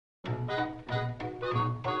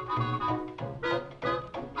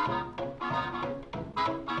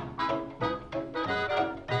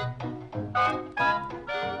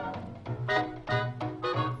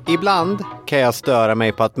Ibland kan jag störa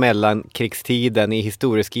mig på att mellankrigstiden i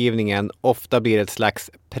historieskrivningen ofta blir ett slags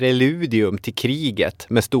preludium till kriget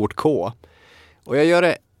med stort K. Och jag gör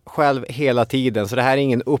det själv hela tiden, så det här är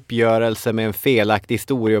ingen uppgörelse med en felaktig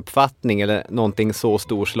historieuppfattning eller någonting så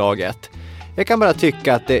storslaget. Jag kan bara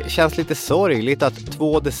tycka att det känns lite sorgligt att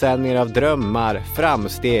 2 decennier av drömmar,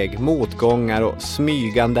 framsteg, motgångar och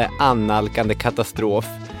smygande, annalkande katastrof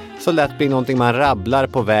så lätt blir någonting man rabblar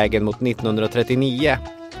på vägen mot 1939.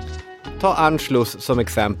 Ta Anschluss som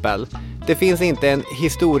exempel. Det finns inte en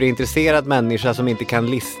historieintresserad människa som inte kan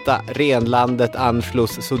lista renlandet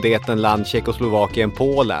Anschluss, Sudetenland, Tjeckoslovakien,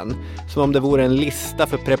 Polen. Som om det vore en lista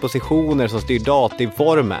för prepositioner som styr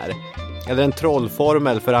dativformer. Eller en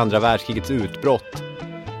trollformel för andra världskrigets utbrott.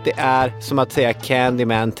 Det är som att säga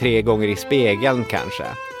Candyman 3 gånger i spegeln kanske.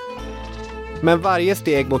 Men varje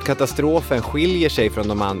steg mot katastrofen skiljer sig från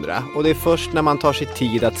de andra, och det är först när man tar sig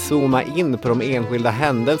tid att zooma in på de enskilda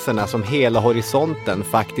händelserna som hela horisonten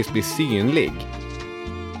faktiskt blir synlig.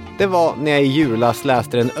 Det var när jag i julas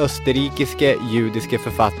läste den österrikiske judiske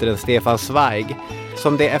författaren Stefan Zweig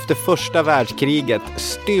som det efter första världskriget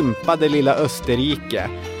stympade lilla Österrike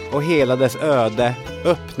och hela dess öde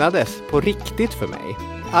öppnades på riktigt för mig.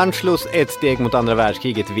 Anschluss är ett steg mot andra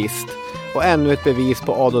världskriget visst. Och ännu ett bevis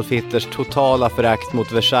på Adolf Hitlers totala förakt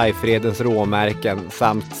mot Versaillesfredens råmärken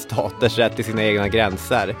samt staters rätt till sina egna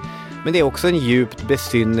gränser. Men det är också en djupt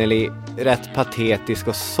besynnerlig, rätt patetisk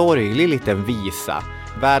och sorglig liten visa,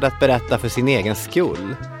 värd att berätta för sin egen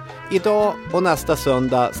skull. Idag och nästa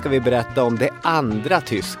söndag ska vi berätta om det andra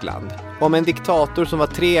Tyskland. Om en diktator som var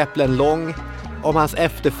 3 äpplen lång, om hans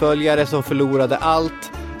efterföljare som förlorade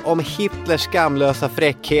allt, om Hitlers skamlösa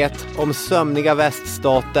fräckhet, om sömniga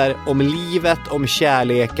väststater, om livet, om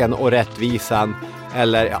kärleken och rättvisan.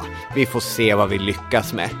 Eller ja, vi får se vad vi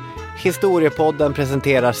lyckas med. Historiepodden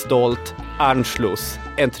presenterar stolt Anschluss,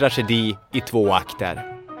 en tragedi i 2 akter.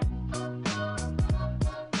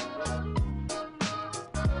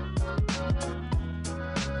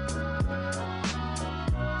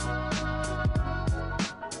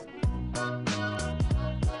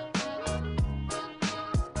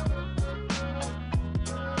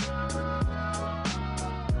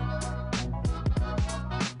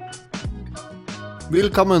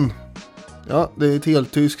 Välkommen! Ja, det är ett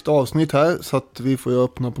helt tyskt avsnitt här så att vi får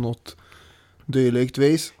öppna på något dylikt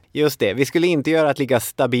vis. Just det, vi skulle inte göra ett lika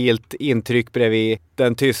stabilt intryck bredvid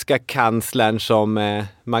den tyska kanslern som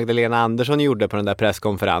Magdalena Andersson gjorde på den där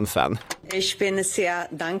presskonferensen. Ich bin sehr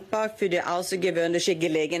dankbar für die außergewöhnliche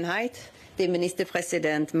Gelegenheit, die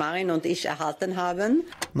Ministerpräsident Marin und ich erhalten haben.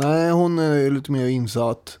 Nej, hon är lite mer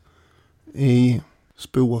insatt i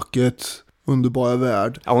språkets underbara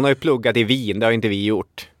värld. Ja, hon har ju pluggat i Wien, det har inte vi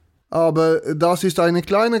gjort. Aber das ist eine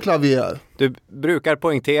kleine Klavier. Du brukar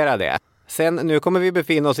poängtera det. Sen, nu kommer vi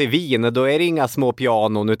befinna oss i Wien, då är det inga små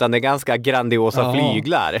pianon utan det är ganska grandiosa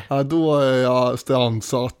flyglar. Ja, då är jag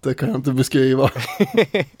strandsatt, det kan jag inte beskriva.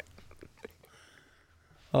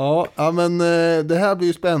 Ja, men det här blir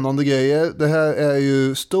ju spännande grejer. Det här är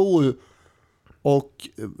ju stor och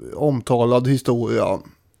omtalad historia.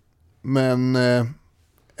 Men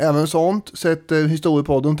även sånt sätter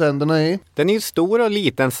historiepodden tänderna i. Den är ju stor och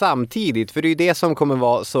liten samtidigt, för det är ju det som kommer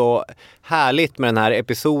vara så härligt med den här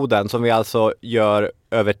episoden som vi alltså gör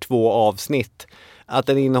över 2 avsnitt. Att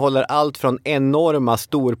den innehåller allt från enorma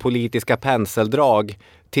storpolitiska penseldrag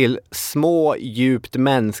till små, djupt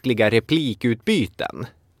mänskliga replikutbyten.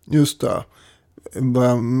 Just det. Vad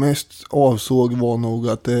jag mest avsåg var nog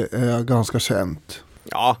att det är ganska känt.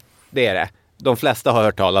 Ja, det är det. De flesta har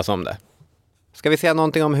hört talas om det. Ska vi säga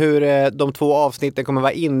någonting om hur de 2 avsnitten kommer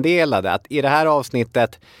vara indelade? Att i det här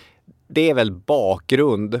avsnittet, det är väl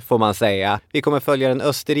bakgrund får man säga. Vi kommer följa den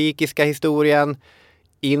österrikiska historien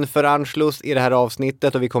inför Anschluss i det här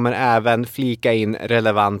avsnittet, och vi kommer även flika in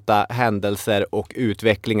relevanta händelser och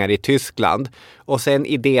utvecklingar i Tyskland. Och sen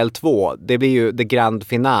i del 2, det blir ju the grand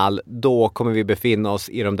final, då kommer vi befinna oss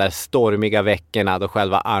i de där stormiga veckorna då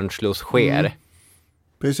själva Anschluss sker.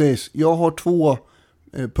 Precis, jag har 2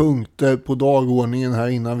 punkter på dagordningen här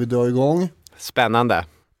innan vi drar igång. Spännande.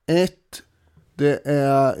 1, det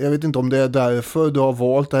är, jag vet inte om det är därför du har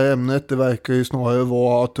valt det här ämnet. Det verkar ju snarare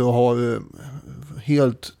vara att du har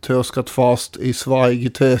helt tröskat fast i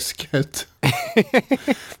Zweig-träsket.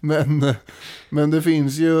 men det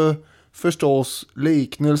finns ju förstås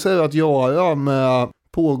liknelser att göra med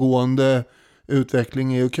pågående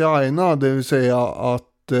utveckling i Ukraina. Det vill säga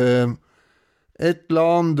att ett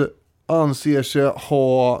land anser sig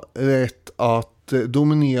ha rätt att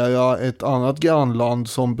dominera ett annat grannland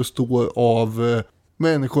som består av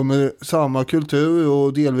människor med samma kultur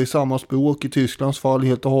och delvis samma språk, i Tysklands fall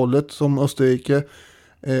helt och hållet som Österrike.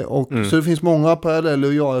 Så det finns många paralleller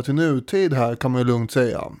att göra till nutid här, kan man ju lugnt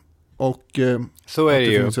säga. Och så är att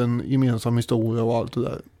det finns en gemensam historia och allt det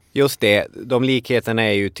där. Just det, de likheterna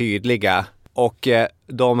är ju tydliga. Och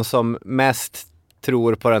de som mest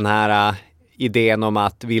tror på den här idén om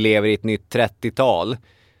att vi lever i ett nytt 30-tal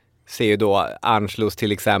ser ju då Anschluss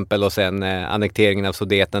till exempel och sen annekteringen av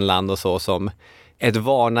Sudetenland och så som ett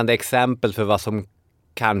varnande exempel för vad som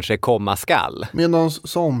kanske komma skall. Medan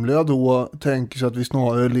somliga då tänker sig att vi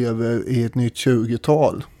snarare lever i ett nytt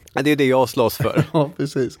 20-tal. Ja, det är det jag slåss för. Ja,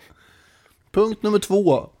 precis. Punkt nummer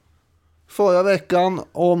 2. Förra veckan,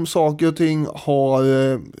 om saker och ting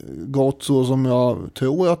har gått så som jag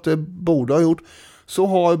tror att det borde ha gjort, så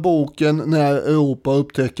har boken När Europa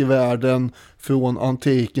upptäcker världen från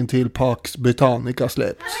antiken till Pax Britannica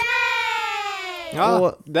släppts. Ja,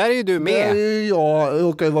 och där är ju du med. Jag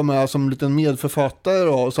råkar ju vara med som liten medförfattare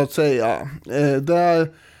då, så att säga.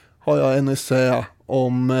 Där har jag en essä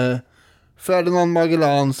om Ferdinand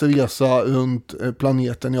Magellans resa runt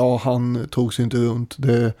planeten. Ja, han tog sig inte runt.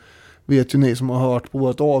 Det vet ju ni som har hört på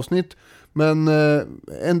vårt avsnitt. Men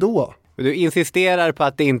ändå. Du insisterar på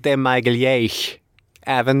att det inte är Magellan,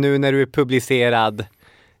 även nu när du är publicerad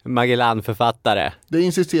Magellan-författare. Det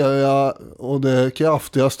insisterar jag och det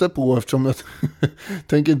kraftigaste på, eftersom jag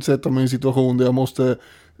tänker inte sätta mig i en situation där jag måste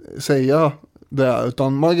säga det.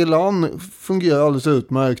 Utan Magellan fungerar alldeles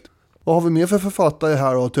utmärkt. Vad har vi mer för författare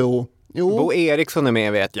här då, Tro? Jo. Bo Eriksson är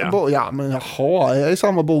med, vet jag. Ja, men jaha, jag är i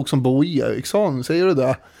samma bok som Bo Eriksson, säger du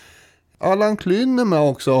det? Allan Klyn är med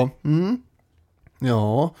också.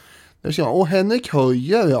 Ja, det känns. Och Henrik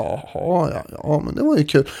Höjer, ja, men det var ju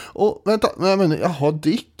kul. Och vänta, men jaha,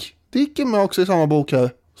 Dick är med också i samma bok här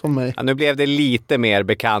som mig. Ja, nu blev det lite mer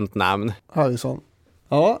bekant namn. Harrison.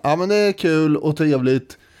 Ja, men det är kul och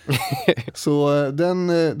trevligt. Så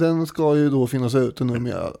den ska ju då finnas ute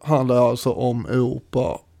numera. Handlar alltså om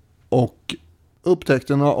Europa och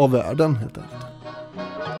upptäckterna av världen helt enkelt.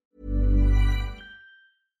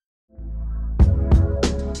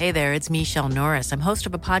 Hey there, it's Michelle Norris. I'm host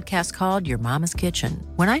of a podcast called Your Mama's Kitchen.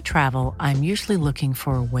 When I travel, I'm usually looking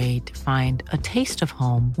for a way to find a taste of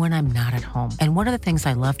home when I'm not at home. And one of the things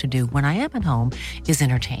I love to do when I am at home is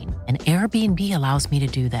entertain. And Airbnb allows me to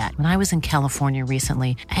do that. When I was in California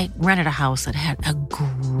recently, I rented a house that had a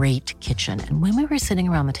great kitchen. And when we were sitting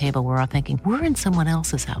around the table, we were all thinking, we're in someone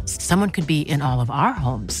else's house. Someone could be in all of our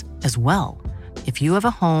homes as well. If you have a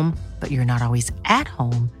home, but you're not always at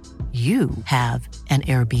home, you have an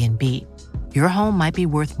Airbnb. Your home might be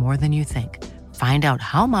worth more than you think. Find out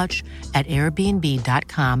how much at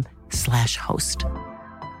airbnb.com/host.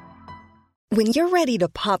 When you're ready to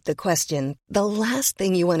pop the question, the last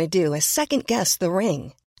thing you want to do is second-guess the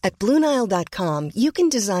ring. At BlueNile.com, you can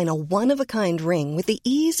design a one-of-a-kind ring with the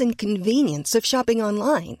ease and convenience of shopping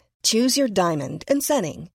online. Choose your diamond and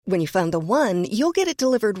setting. When you find the one, you'll get it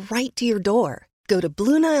delivered right to your door. Go to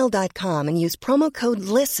BlueNile.com and use promo code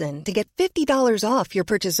LISTEN to get $50 off your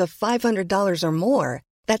purchase of $500 or more.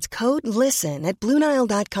 That's code LISTEN at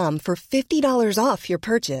BlueNile.com for $50 off your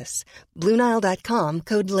purchase. BlueNile.com,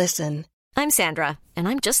 code LISTEN. I'm Sandra, and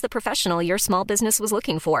I'm just the professional your small business was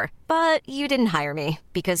looking for. But you didn't hire me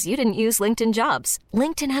because you didn't use LinkedIn Jobs.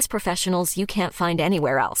 LinkedIn has professionals you can't find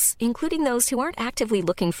anywhere else, including those who aren't actively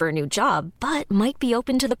looking for a new job, but might be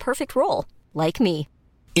open to the perfect role, like me.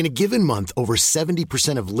 In a given month, over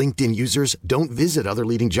 70% of LinkedIn users don't visit other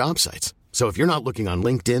leading job sites. So if you're not looking on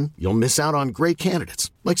LinkedIn, you'll miss out on great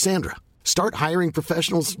candidates like Sandra. Start hiring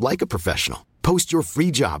professionals like a professional. Post your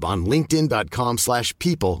free job on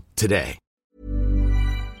linkedin.com/people today.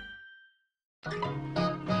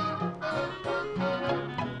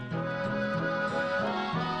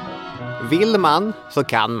 Vill man så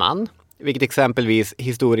kan man, vilket exempelvis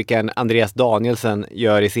historikern Andreas Danielsen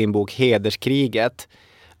gör i sin bok Hederskriget,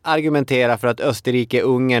 argumentera för att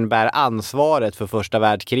Österrike-Ungern bär ansvaret för första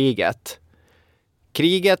världskriget.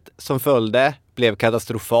 Kriget som följde blev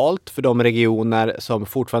katastrofalt för de regioner som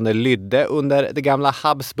fortfarande lydde under det gamla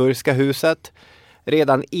Habsburgska huset.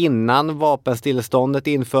 Redan innan vapenstilleståndet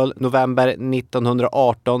inföll november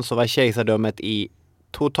 1918 så var kejsardömet i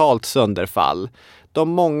totalt sönderfall. De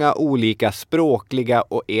många olika språkliga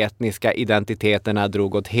och etniska identiteterna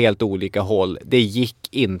drog åt helt olika håll. Det gick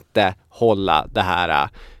inte hålla det här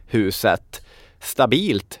huset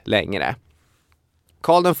stabilt längre.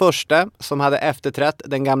 Karl den förste, som hade efterträtt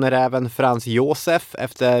den gamla räven Franz Josef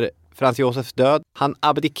efter Frans Josefs död. Han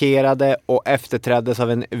abdikerade och efterträddes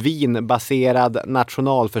av en Wien-baserad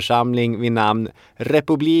nationalförsamling vid namn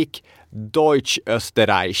Republik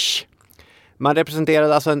Deutsch-Österreich. Man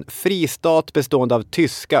representerade alltså en fristat bestående av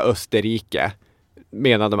tyska Österrike,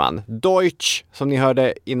 menade man. Deutsch, som ni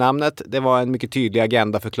hörde i namnet, det var en mycket tydlig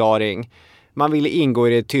agendaförklaring. Man ville ingå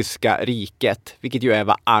i det tyska riket, vilket ju är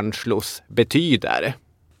vad Anschluss betyder.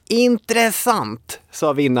 Intressant,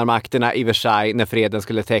 sa vinnarmakterna i Versailles när freden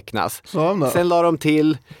skulle tecknas. Sen la de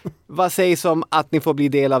till, vad sägs om att ni får bli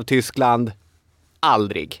del av Tyskland?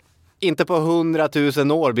 Aldrig. Inte på 100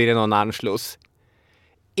 000 år blir det någon Anschluss.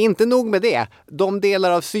 Inte nog med det, de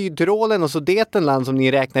delar av Sydtyrolen och Sudetenland som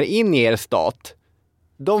ni räknar in i er stat,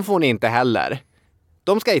 de får ni inte heller.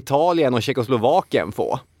 De ska Italien och Tjeckoslovakien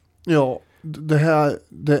få. Ja,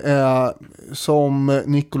 det är som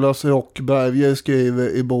Nicolas Rockberger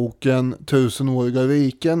skriver i boken 1000-åriga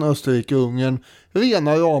riken, Österrike-Ungern,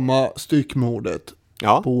 rena rama styckmordet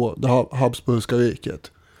på det Habsburgska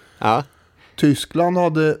riket. Ja. Tyskland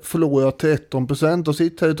hade förlorat 13% av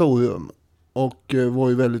sitt territorium och var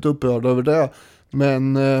ju väldigt upprörda över det.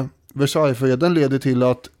 Men Versaillesfreden leder till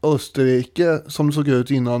att Österrike, som det såg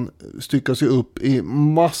ut innan, styckar sig upp i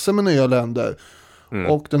massor med nya länder.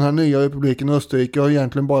 Och den här nya republiken Österrike har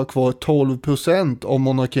egentligen bara kvar 12% av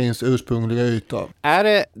monarkins ursprungliga yta. Är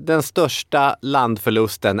det den största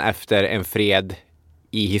landförlusten efter en fred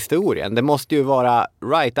i historien? Det måste ju vara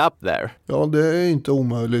right up there. Ja, det är inte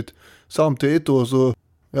omöjligt. Samtidigt då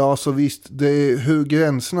så visst, hur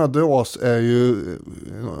gränserna dras är ju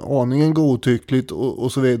aningen godtyckligt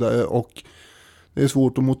och så vidare, och det är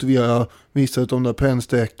svårt att motivera vissa av de där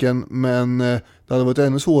pennsträcken, men det hade varit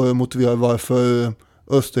ännu svårare att motivera varför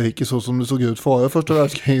Österrike, så som det såg ut före första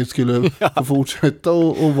världskriget, skulle få fortsätta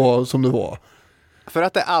och vara som det var. För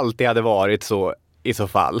att det alltid hade varit så i så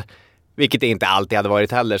fall. Vilket det inte alltid hade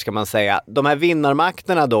varit heller, ska man säga. De här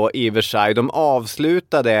vinnarmakterna då i Versailles, de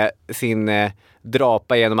avslutade sin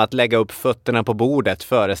drapa genom att lägga upp fötterna på bordet,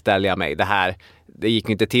 föreställer jag mig. Det gick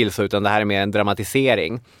inte till så, utan det här är mer en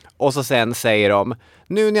dramatisering. Och så sen säger de,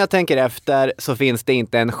 nu när jag tänker efter så finns det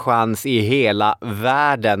inte en chans i hela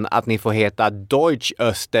världen att ni får heta Deutsch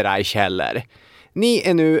Österreich heller. Ni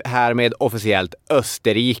är nu härmed officiellt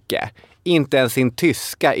Österrike. Inte ens sin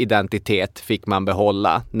tyska identitet fick man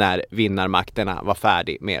behålla när vinnarmakterna var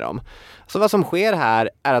färdig med dem. Så vad som sker här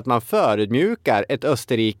är att man förödmjukar ett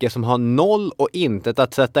Österrike som har noll och intet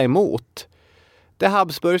att sätta emot. Det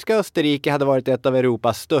Habsburgska Österrike hade varit ett av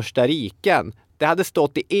Europas största riken. Det hade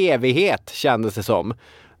stått i evighet, kändes det som.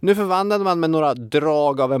 Nu förvandlade man med några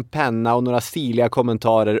drag av en penna och några siliga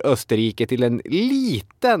kommentarer Österrike till en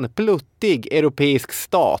liten, pluttig europeisk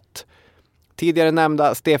stat. Tidigare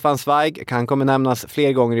nämnda Stefan Zweig, kan kommer nämnas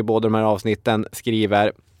fler gånger i båda de här avsnitten,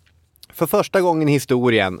 skriver: för första gången i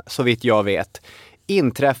historien, så vitt jag vet,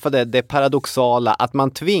 inträffade det paradoxala att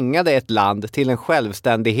man tvingade ett land till en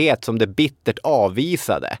självständighet som det bittert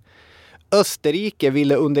avvisade. Österrike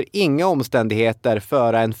ville under inga omständigheter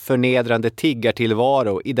föra en förnedrande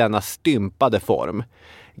tiggartillvaro i denna stympade form.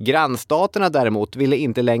 Grannstaterna däremot ville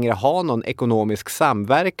inte längre ha någon ekonomisk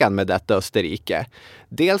samverkan med detta Österrike.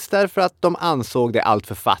 Dels därför att de ansåg det allt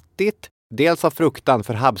för fattigt, dels av fruktan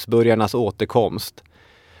för Habsburgarnas återkomst.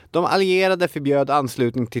 De allierade förbjöd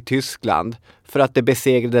anslutning till Tyskland för att det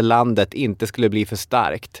besegrade landet inte skulle bli för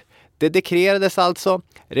starkt. Det dekrerades alltså,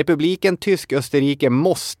 republiken Tysk-Österrike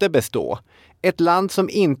måste bestå. Ett land som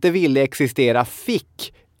inte ville existera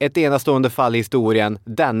fick, ett enastående fall i historien,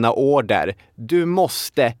 denna order: du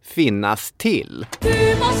måste finnas till.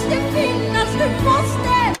 Du måste finnas, du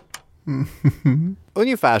måste!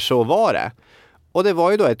 Ungefär så var det. Och det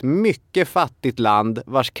var ju då ett mycket fattigt land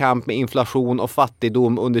vars kamp med inflation och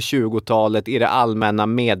fattigdom under 20-talet i det allmänna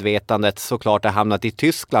medvetandet såklart har hamnat i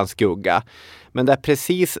Tysklands skugga. Men där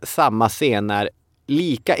precis samma scener,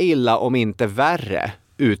 lika illa om inte värre,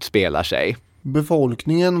 utspelar sig.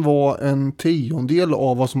 Befolkningen var 1/10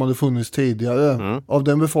 av vad som hade funnits tidigare. Av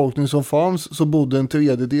den befolkning som fanns så bodde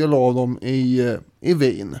 1/3 av dem i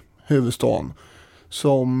Wien, huvudstaden.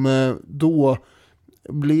 Som då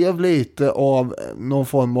blev lite av någon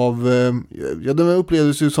form av, den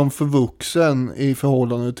upplevdes ju som förvuxen i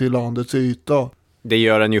förhållande till landets yta. Det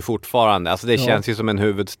gör den ju fortfarande. Alltså det känns ju som en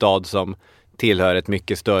huvudstad som tillhör ett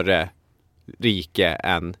mycket större rike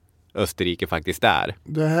än Österrike faktiskt är.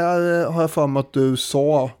 Det här har jag för mig att du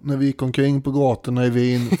sa när vi gick omkring på gatorna i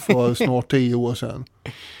Wien för snart 10 år sedan.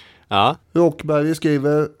 Ja. Rockberg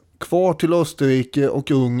skriver: kvar till Österrike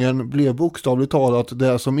och Ungern blev bokstavligt talat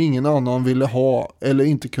det som ingen annan ville ha eller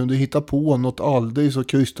inte kunde hitta på något aldrig så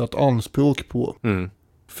krystat anspråk på.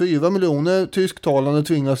 4 miljoner tysktalande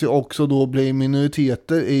tvingas ju också då bli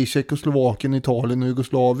minoriteter i Tjeckoslovakien, Italien och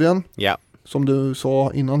Jugoslavien. Ja. Som du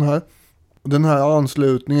sa innan här. Den här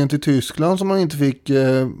anslutningen till Tyskland som man inte fick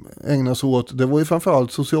ägna sig åt, det var ju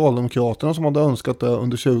framförallt Socialdemokraterna som hade önskat det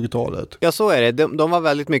under 20-talet. Ja, så är det. De var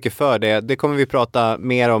väldigt mycket för det. Det kommer vi prata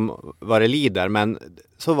mer om vad det lider, men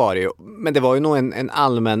så var det ju. Men det var ju nog en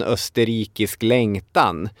allmän österrikisk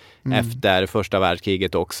längtan efter första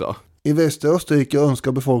världskriget också. I västra Österrike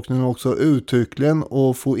önskar befolkningen också uttryckligen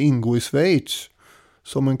att få ingå i Schweiz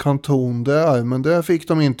som en kanton där, men det fick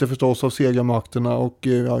de inte förstås av segermakterna och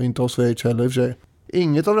inte av Schweiz heller i och för sig.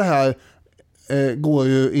 Inget av det här går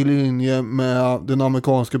ju i linje med den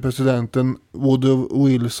amerikanska presidenten Woodrow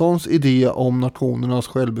Wilsons idé om nationernas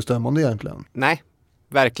självbestämmande egentligen. Nej,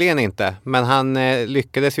 verkligen inte. Men han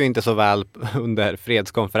lyckades ju inte så väl under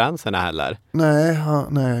fredskonferenserna heller.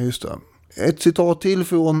 Nej, just det. Ett citat till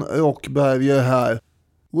från Rockberger här.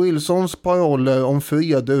 Wilsons paroller om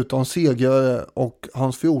fred utan segrare och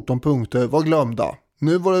hans 14 punkter var glömda.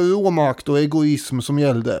 Nu var det råmakt och egoism som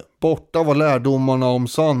gällde. Borta var lärdomarna om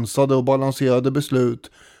sansade och balanserade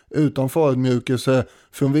beslut utan förödmjukelse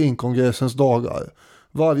från Wienkongressens dagar.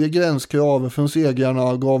 Varje gränskrav från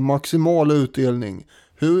segrarna gav maximal utdelning,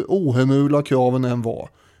 hur ohemula kraven än var.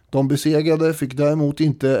 De besegrade fick däremot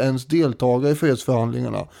inte ens deltaga i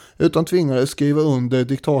fredsförhandlingarna utan tvingades skriva under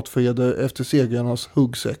diktatfreder efter segrarnas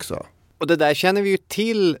huggsexa. Och det där känner vi ju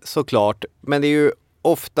till såklart, men det är ju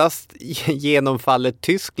oftast genom fallet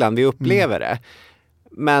Tyskland vi upplever det.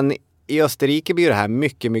 Men i Österrike blir det här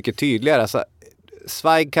mycket, mycket tydligare. Alltså,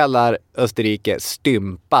 Zweig kallar Österrike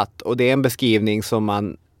stympat och det är en beskrivning som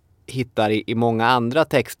man hittar i många andra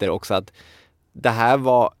texter också, att det här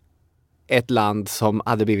var ett land som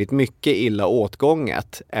hade blivit mycket illa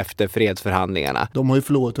åtgånget efter fredsförhandlingarna. De har ju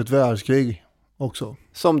förlorat ett världskrig också.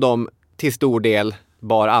 Som de till stor del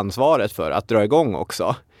bar ansvaret för att dra igång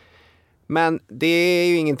också. Men det är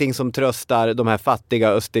ju ingenting som tröstar de här fattiga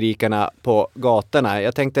österrikarna på gatorna.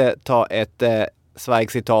 Jag tänkte ta ett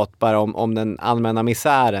Zweig-citat bara om den allmänna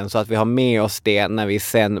misären så att vi har med oss det när vi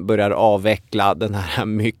sen börjar avveckla den här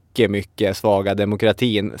mycket, mycket svaga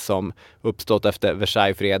demokratin som uppstått efter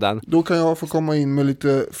Versaillesfreden. Då kan jag få komma in med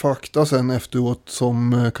lite fakta sen efteråt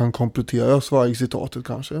som kan komplettera Zweig-citatet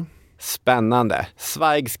kanske. Spännande.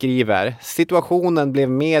 Zweig skriver: situationen blev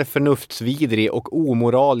mer förnuftsvidrig och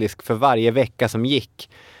omoralisk för varje vecka som gick.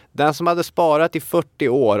 Den som hade sparat i 40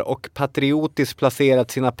 år och patriotiskt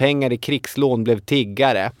placerat sina pengar i krigslån blev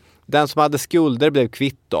tiggare. Den som hade skulder blev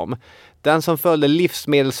kvitt dem. Den som följde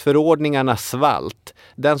livsmedelsförordningarna svalt.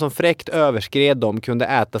 Den som fräckt överskred dem kunde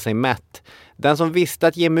äta sig mätt. Den som visste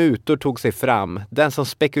att ge mutor tog sig fram. Den som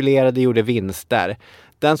spekulerade gjorde vinster.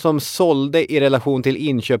 Den som sålde i relation till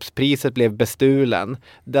inköpspriset blev bestulen.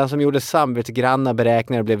 Den som gjorde samvetsgranna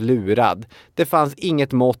beräkningar blev lurad. Det fanns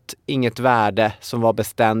inget mått, inget värde som var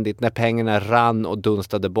beständigt när pengarna rann och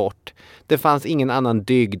dunstade bort. Det fanns ingen annan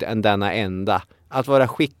dygd än denna enda. Att vara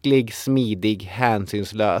skicklig, smidig,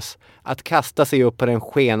 hänsynslös. Att kasta sig upp på den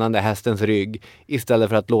skenande hästens rygg istället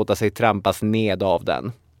för att låta sig trampas ned av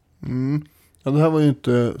den. Ja, det här var ju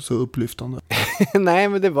inte så upplyftande. Nej,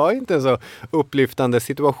 men det var ju inte en så upplyftande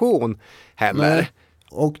situation heller. Nej.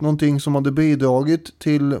 Och någonting som hade bidragit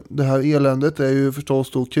till det här eländet är ju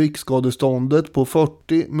förstås då krigsskadeståndet på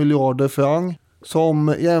 40 miljarder franc.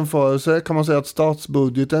 Som jämförelse kan man säga att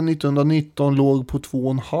statsbudgeten 1919 låg på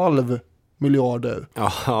 2,5 miljarder.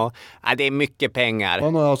 Ja, det är mycket pengar.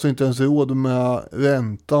 Man har alltså inte ens råd med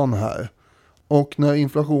räntan här. Och när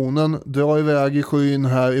inflationen drar iväg i skyn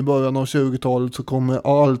här i början av 20-talet så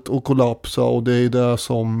kommer allt att kollapsa och det är det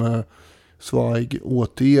som Zweig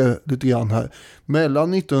återger lite grann här.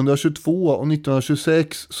 Mellan 1922 och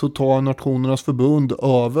 1926 så tar Nationernas förbund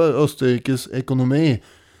över Österrikes ekonomi.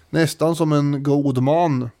 Nästan som en god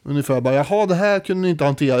man ungefär. Bara, jaha, det här kunde ni inte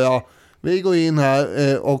hantera. Vi går in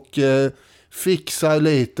här och fixar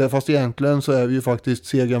lite. Fast egentligen så är vi ju faktiskt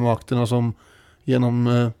segermakterna som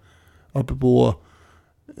genom apropå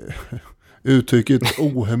uttrycket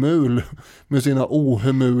ohemul med sina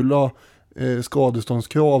ohemula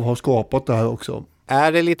skadeståndskrav har skapat det här också.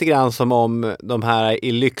 Är det lite grann som om de här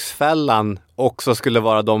i Lyxfällan också skulle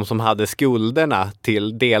vara de som hade skulderna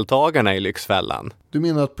till deltagarna i Lyxfällan? Du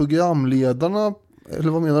menar att programledarna, eller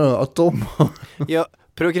vad menar du? Att de... Ja,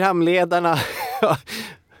 programledarna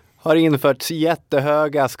har infört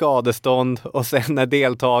jättehöga skadestånd och sen när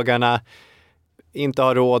deltagarna inte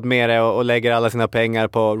har råd med det och lägger alla sina pengar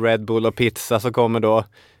på Red Bull och pizza så kommer då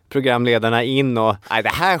programledarna in och nej, det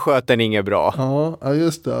här sköter ni inget bra. Ja,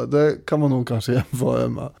 just det. Det kan man nog kanske jämföra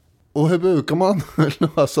med. Och hur brukar man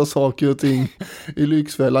lösa saker och ting i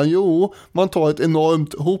Lyxfällan? Jo, man tar ett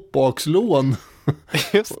enormt hopbakslån.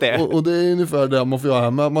 Just det. Och det är ungefär det man får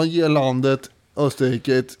göra. Man ger landet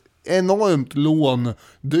Österrike ett enormt lån,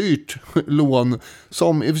 dyrt lån,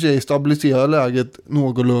 som i och för sig stabiliserar läget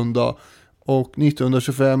någorlunda. Och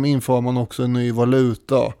 1925 inför man också en ny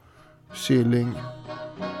valuta, shilling.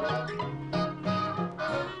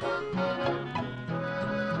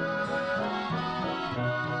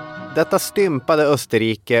 Detta stympade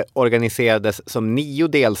Österrike organiserades som 9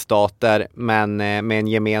 delstater men med en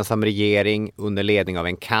gemensam regering under ledning av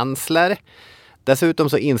en kansler. Dessutom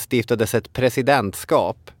så instiftades ett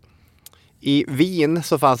presidentskap. I Wien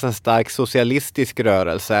så fanns en stark socialistisk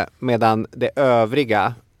rörelse medan det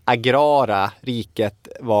övriga agrara riket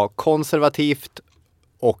var konservativt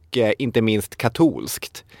och inte minst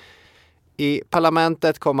katolskt. I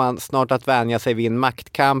parlamentet kom man snart att vänja sig vid en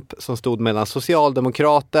maktkamp som stod mellan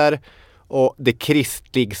socialdemokrater och det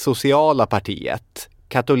kristlig-sociala partiet,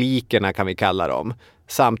 katolikerna kan vi kalla dem,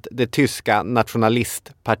 samt det tyska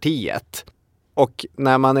nationalistpartiet. Och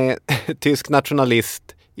när man är tysk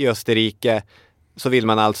nationalist i Österrike så vill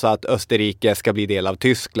man alltså att Österrike ska bli del av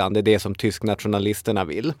Tyskland. Det är det som tysk-nationalisterna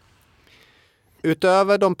vill.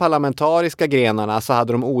 Utöver de parlamentariska grenarna så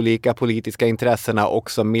hade de olika politiska intressena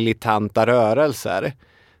också militanta rörelser.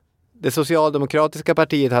 Det socialdemokratiska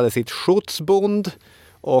partiet hade sitt Schutzbund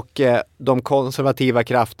och de konservativa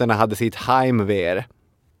krafterna hade sitt Heimwehr.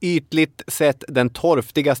 Ytligt sett den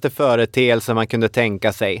torftigaste företeelse man kunde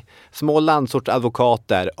tänka sig. Små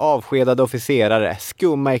landsortsadvokater, avskedade officerare,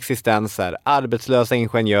 skumma existenser, arbetslösa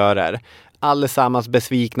ingenjörer. Allesammans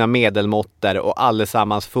besvikna medelmåtter och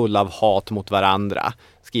allesammans full av hat mot varandra,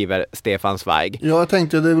 skriver Stefan Zweig. Ja, jag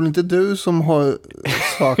tänkte, det är väl inte du som har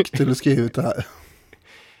sagt eller skrivit det här?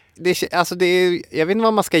 Jag vet inte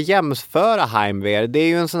vad man ska jämföra Heimwehr. Det är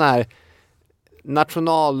ju en sån här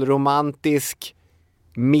nationalromantisk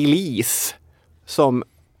milis som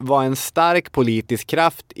var en stark politisk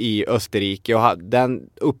kraft i Österrike och den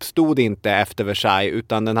uppstod inte efter Versailles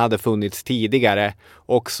utan den hade funnits tidigare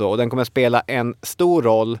också och den kommer att spela en stor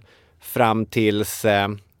roll fram tills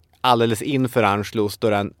alldeles inför Anschluss då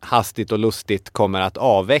den hastigt och lustigt kommer att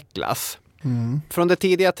avvecklas. Från det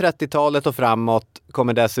tidiga 30-talet och framåt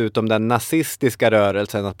kommer dessutom den nazistiska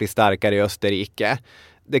rörelsen att bli starkare i Österrike.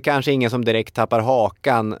 Det är kanske ingen som direkt tappar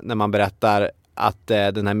hakan när man berättar att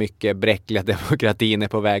den här mycket bräckliga demokratin är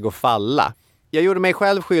på väg att falla. Jag gjorde mig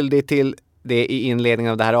själv skyldig till det i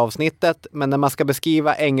inledningen av det här avsnittet, men när man ska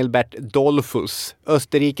beskriva Engelbert Dollfuss,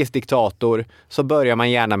 Österrikes diktator, så börjar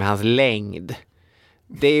man gärna med hans längd.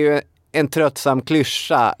 Det är ju en tröttsam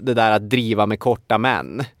klyscha det där att driva med korta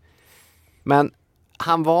män. Men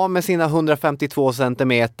han var med sina 152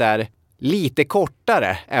 centimeter lite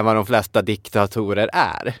kortare än vad de flesta diktatorer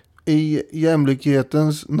är. I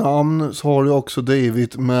jämlikhetens namn så har du också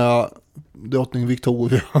drivit med drottning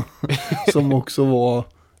Victoria som också var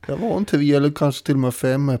en 3 eller kanske till och med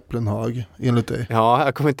 5 äpplen hög enligt dig. Ja,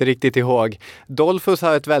 jag kommer inte riktigt ihåg. Dollfuss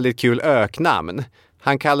har ett väldigt kul öknamn.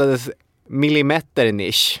 Han kallades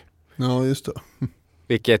Millimeternisch. Ja, just det.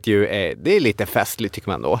 Vilket ju det är lite festligt tycker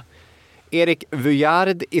man då. Erik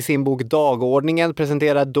Vuillard i sin bok Dagordningen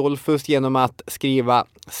presenterar Dollfuss genom att skriva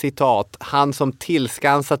citat, han som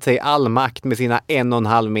tillskansat sig all makt med sina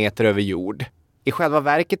 1,5 meter över jord. I själva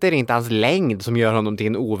verket är det inte hans längd som gör honom till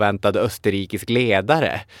en oväntad österrikisk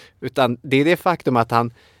ledare, utan det är det faktum att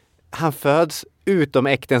han föds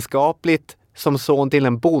utomäktenskapligt som son till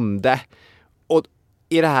en bonde. Och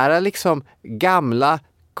i det här liksom gamla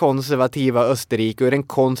konservativa Österrike och i den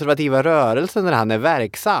konservativa rörelsen där han är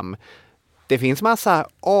verksam, det finns massa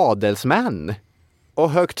adelsmän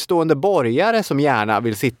och högt stående borgare som gärna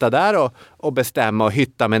vill sitta där och bestämma och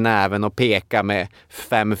hytta med näven och peka med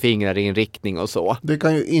 5 fingrar i en riktning och så. Det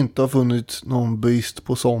kan ju inte ha funnits någon brist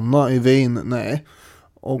på sådana i Wien, nej.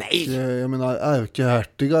 Och nej. Jag menar,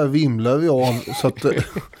 ärkehertigar vimlar vi av så att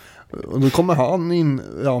nu kommer han in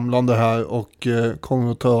ramlande här och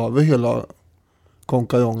kommer att ta över hela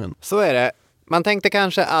konkarongen. Så är det. Man tänkte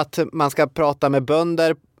kanske att man ska prata med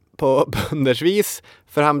bönder på böndersvis,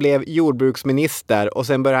 för han blev jordbruksminister och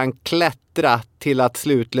sen började han klättra till att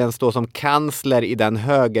slutligen stå som kansler i den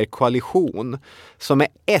högerkoalition som med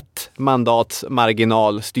 1 mandats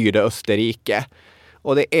marginal styrde Österrike.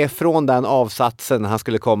 Och det är från den avsatsen han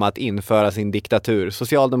skulle komma att införa sin diktatur.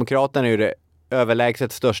 Socialdemokraterna är ju det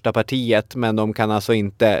överlägset största partiet, men de kan alltså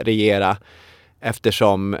inte regera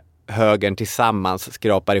eftersom högern tillsammans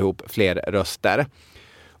skrapar ihop fler röster.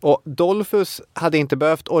 Och Dollfuss hade inte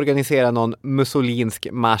behövt organisera någon mussolinsk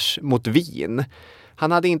marsch mot Wien.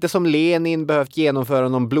 Han hade inte som Lenin behövt genomföra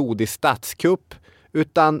någon blodig statskupp,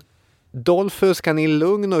 utan Dollfuss kan i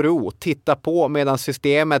lugn och ro titta på medan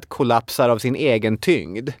systemet kollapsar av sin egen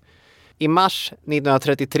tyngd. I mars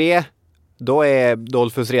 1933, då är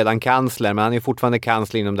Dollfuss redan kansler, men han är fortfarande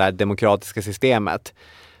kansler inom det här demokratiska systemet.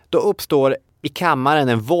 Då uppstår i kammaren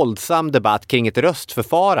en våldsam debatt kring ett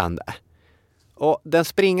röstförfarande. Och den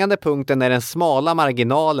springande punkten är den smala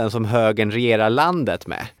marginalen som högern regerar landet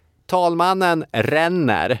med. Talmannen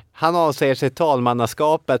Renner, han avsäger sig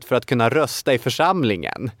talmannaskapet för att kunna rösta i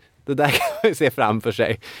församlingen. Det där kan man se framför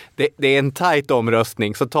sig. Det är en tajt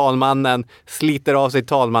omröstning, så talmannen sliter av sig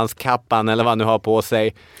talmanskappan eller vad han nu har på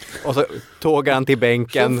sig. Och så tågar han till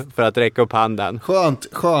bänken för att räcka upp handen.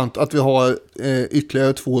 Skönt att vi har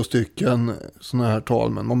ytterligare 2 stycken såna här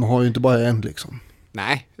talmän. Man har ju inte bara en liksom.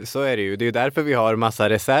 Nej, så är det ju. Det är ju därför vi har massa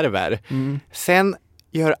reserver. Sen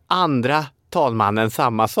gör andra talmannen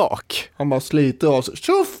samma sak. Han bara sliter av sig.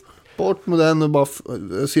 Tjoff! Bort med den och bara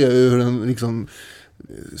ser hur den liksom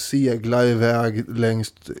seglar iväg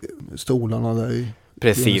längs stolarna där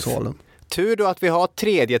i salen. Tur då att vi har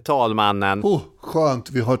tredje talmannen. Skönt,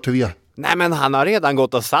 vi har 3. Nej, men han har redan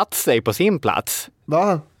gått och satt sig på sin plats.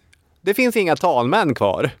 Va? Det finns inga talmän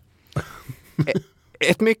kvar.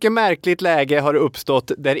 Ett mycket märkligt läge har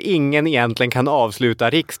uppstått där ingen egentligen kan avsluta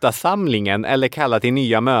riksdagssamlingen eller kalla till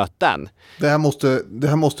nya möten. Det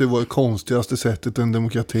här måste ju vara det konstigaste sättet en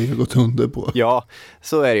demokrati har gått under på. Ja,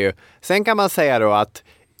 så är det ju. Sen kan man säga då att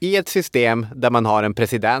i ett system där man har en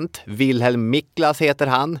president, Wilhelm Miklas heter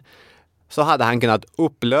han, så hade han kunnat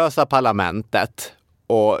upplösa parlamentet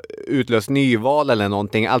och utlöst nyval eller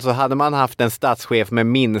någonting. Alltså hade man haft en statschef med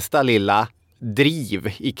minsta lilla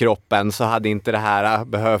driv i kroppen så hade inte det här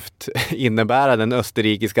behövt innebära den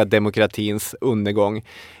österrikiska demokratins undergång.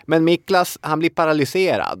 Men Miklas, han blir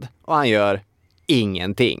paralyserad och han gör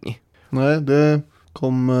ingenting. Nej, det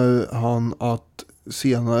kommer han att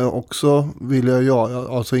senare också vilja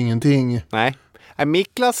göra, alltså ingenting. Nej.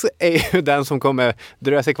 Miklas är ju den som kommer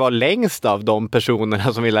dröja sig kvar längst av de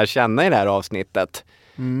personerna som vi lär känna i det här avsnittet.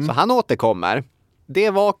 Så han återkommer. Det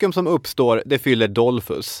vakuum som uppstår, det fyller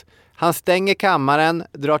Dollfuss. Han stänger kammaren,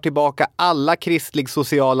 drar tillbaka alla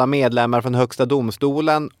kristlig-sociala medlemmar från högsta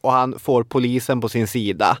domstolen och han får polisen på sin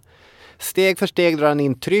sida. Steg för steg drar han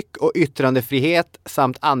in tryck- och yttrandefrihet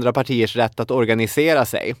samt andra partiers rätt att organisera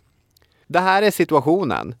sig. Det här är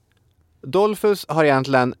situationen. Dollfuss har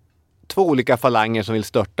egentligen 2 olika falanger som vill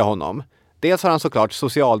störta honom. Dels har han såklart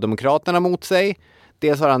Socialdemokraterna mot sig.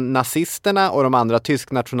 Dels har han nazisterna och de andra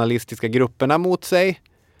tysk-nationalistiska grupperna mot sig.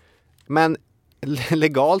 Men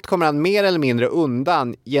legalt kommer han mer eller mindre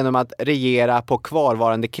undan genom att regera på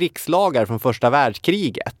kvarvarande krigslagar från första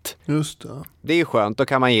världskriget. Just det. Det är ju skönt, då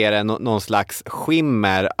kan man ge det någon slags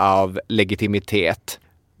skimmer av legitimitet.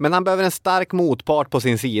 Men han behöver en stark motpart på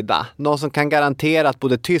sin sida. Någon som kan garantera att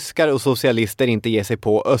både tyskar och socialister inte ger sig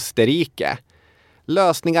på Österrike.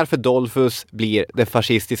 Lösningar för Dollfuss blir det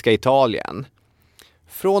fascistiska Italien.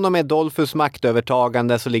 Från och med Dollfuss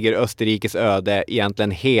maktövertagande så ligger Österrikes öde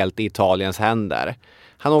egentligen helt i Italiens händer.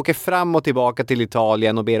 Han åker fram och tillbaka till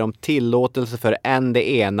Italien och ber om tillåtelse för än det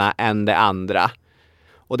ena än det andra.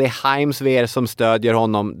 Och det är Heimswehr som stödjer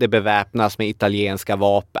honom. Det beväpnas med italienska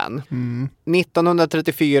vapen.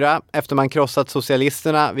 1934, efter man krossat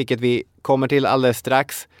socialisterna, vilket vi kommer till alldeles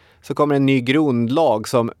strax, så kommer en ny grundlag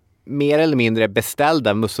som mer eller mindre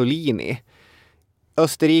beställde Mussolini.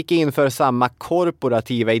 Österrike inför samma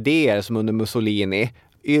korporativa idéer som under Mussolini.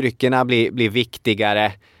 Yrkena blir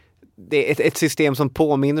viktigare. Det är ett system som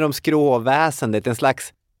påminner om skråväsendet. En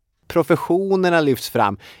slags professionerna lyfts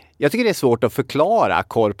fram. Jag tycker det är svårt att förklara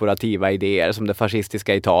korporativa idéer som det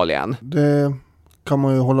fascistiska Italien. Det kan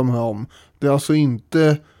man ju hålla med om. Det är alltså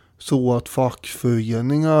inte så att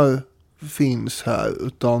fackföreningar finns här,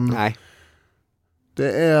 utan Nej.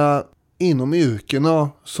 Det är inom yrkena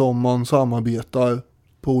som man samarbetar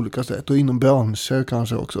på olika sätt och inom branscher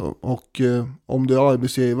kanske också. Och om det är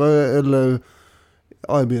arbetsgivare eller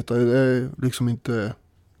arbetare, det är liksom inte,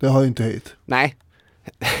 det hör inte hit. Nej,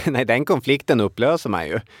 den konflikten upplöser man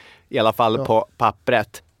ju. I alla fall på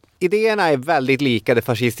pappret. Idéerna är väldigt lika det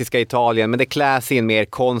fascistiska Italien, men det kläs i en mer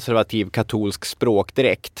konservativ katolsk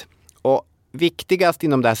språkdräkt. Och viktigast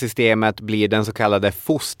inom det här systemet blir den så kallade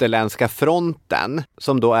fosterländska fronten,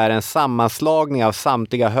 som då är en sammanslagning av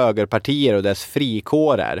samtliga högerpartier och dess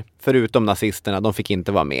frikårer, förutom nazisterna, de fick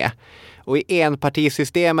inte vara med. Och i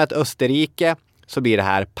enpartisystemet Österrike så blir det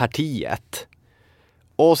här partiet.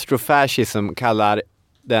 Austrofascism kallar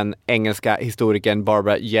den engelska historikern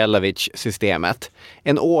Barbara Jelavich systemet.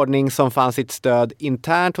 En ordning som fann sitt stöd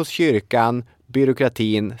internt hos kyrkan,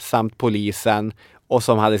 byråkratin samt polisen och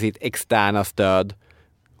som hade sitt externa stöd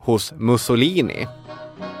hos Mussolini.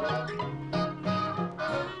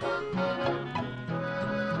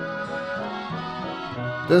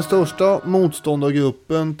 Den största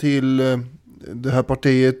motståndargruppen till det här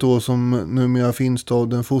partiet då, som numera finns då,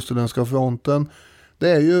 den fosterländska fronten, det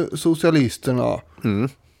är ju socialisterna.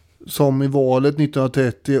 Som i valet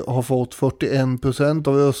 1930 har fått 41%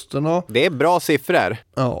 av rösterna. Det är bra siffror.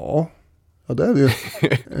 Ja det är det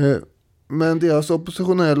ju. Men deras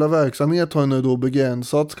oppositionella verksamhet har nu då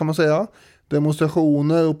begränsats, kan man säga.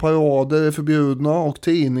 Demonstrationer och parader är förbjudna och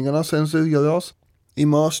tidningarna censureras. I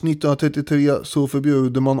mars 1933 så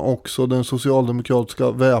förbjuder man också den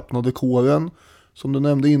socialdemokratiska väpnade kåren, som du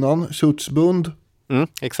nämnde innan, Schutzbund.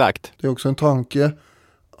 Exakt. Det är också en tanke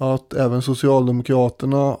att även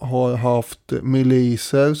socialdemokraterna har haft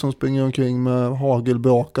miliser som springer omkring med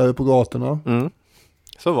hagelbrakare på gatorna.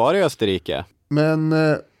 Så var det i Österrike. Men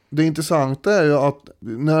det intressanta är ju att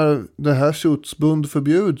när det här Schutzbund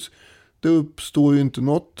förbjuds, det uppstår ju inte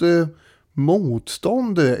något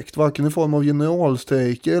motstånd direkt, varken i form av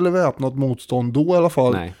generalstrejker eller väpnat motstånd då i alla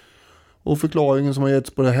fall. Nej. Och förklaringen som har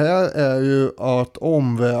getts på det här är ju att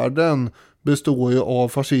omvärlden består ju av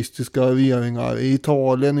fascistiska regeringar i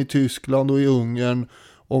Italien, i Tyskland och i Ungern,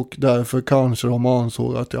 och därför kanske de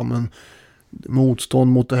ansåg att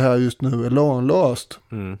motstånd mot det här just nu är lönlöst.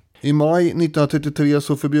 I maj 1933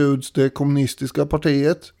 så förbjuds det kommunistiska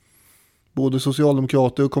partiet. Både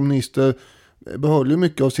socialdemokrater och kommunister behöll ju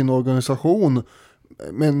mycket av sin organisation,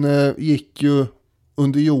 men gick ju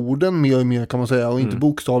under jorden mer och mer, kan man säga, och inte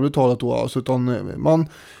bokstavligt talat då, alltså, utan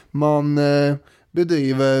man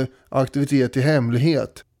bedriver aktivitet i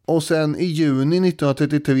hemlighet. Och sen i juni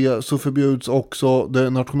 1933 så förbjuds också det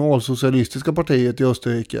nationalsocialistiska partiet i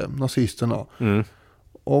Österrike, nazisterna.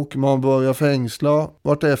 Och man börjar fängsla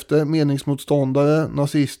vartefter meningsmotståndare,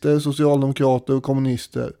 nazister, socialdemokrater och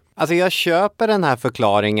kommunister. Alltså jag köper den här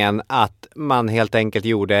förklaringen att man helt enkelt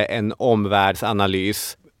gjorde en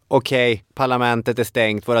omvärldsanalys. Okej, parlamentet är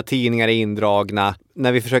stängt, våra tidningar är indragna.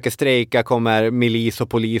 När vi försöker strejka kommer milis och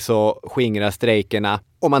polis och skingra strejkerna.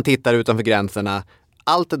 Och man tittar utanför gränserna.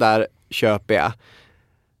 Allt det där köper jag.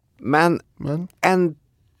 Men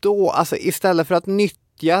ändå, alltså istället för att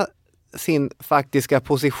nyttja sin faktiska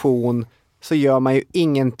position så gör man ju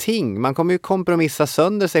ingenting. Man kommer ju kompromissa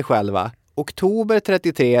sönder sig själva. Oktober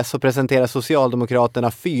 33 så presenterar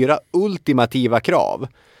Socialdemokraterna 4 ultimativa krav.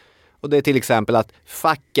 Och det är till exempel att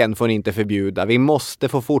facken får inte förbjuda. Vi måste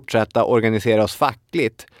få fortsätta organisera oss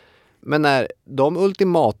fackligt. Men när de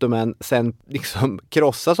ultimatumen sen liksom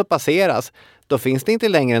krossas och passeras, då finns det inte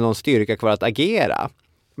längre någon styrka kvar att agera.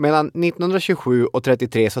 Mellan 1927 och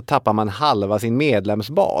 33 så tappar man halva sin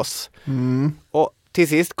medlemsbas. Och till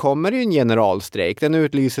sist kommer det ju en generalstrejk. Den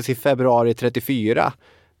utlyses i februari 34.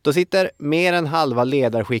 Då sitter mer än halva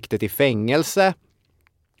ledarskiktet i fängelse.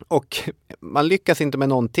 Och man lyckas inte med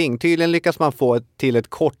någonting. Tydligen lyckas man få till ett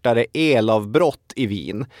kortare elavbrott i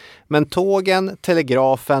Wien. Men tågen,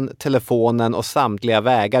 telegrafen, telefonen och samtliga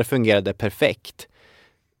vägar fungerade perfekt.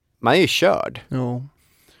 Man är ju körd.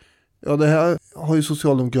 Ja, det här har ju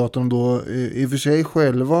Socialdemokraterna då i och för sig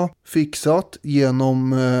själva fixat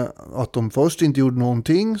genom att de först inte gjorde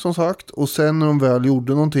någonting, som sagt. Och sen när de väl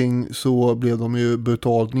gjorde någonting så blev de ju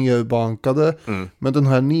brutalt nerbankade. Men den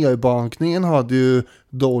här nerbankningen hade ju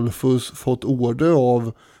Dollfuss fått order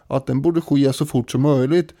av att den borde ske så fort som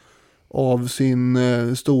möjligt av sin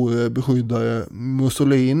stora beskyddare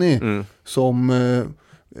Mussolini, som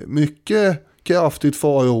mycket kraftigt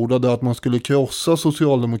förordade att man skulle krossa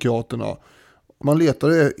Socialdemokraterna. Man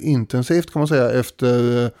letade intensivt, kan man säga,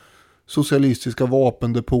 efter socialistiska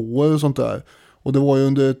vapendepåer och sånt där. Och det var ju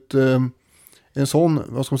under en sån,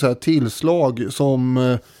 vad ska man säga, tillslag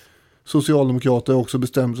som socialdemokrater också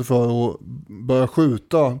bestämde sig för att börja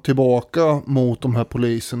skjuta tillbaka mot de här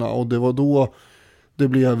poliserna. Och det var då det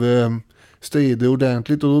blev strider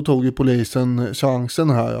ordentligt, och då tog ju polisen chansen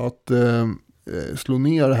här att slå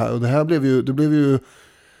ner det här. Och det blev ju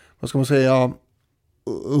vad ska man säga,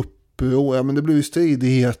 uppror, men det blev ju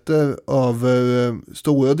stridigheter över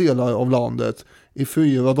stora delar av landet. I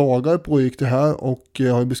 4 dagar pågick det här och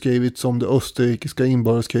har beskrivits som det österrikiska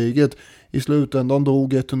inbördeskriget. I slutändan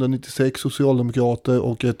dog 196 socialdemokrater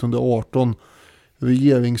och 118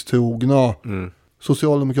 regeringstrogna.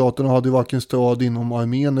 Socialdemokraterna hade ju varken stöd inom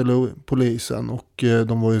armén eller polisen, och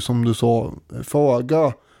de var ju, som du sa,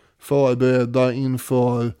 föga förberedda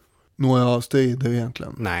inför några strider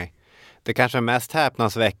egentligen. Nej. Det kanske mest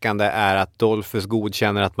häpnadsväckande är att Dollfuss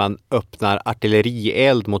godkänner att man öppnar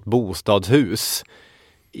artillerield mot bostadshus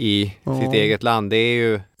i sitt eget land. Det är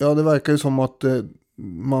ju... Ja, det verkar ju som att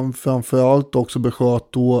man framförallt också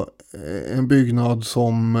besköt då en byggnad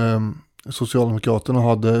som Socialdemokraterna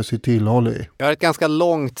hade sitt tillhåll i. Jag har ett ganska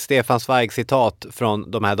långt Stefan Zweig-citat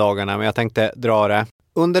från de här dagarna, men jag tänkte dra det.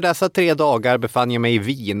 Under dessa 3 dagar befann jag mig i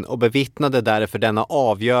Wien och bevittnade därför denna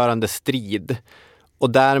avgörande strid och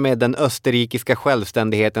därmed den österrikiska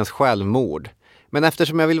självständighetens självmord. Men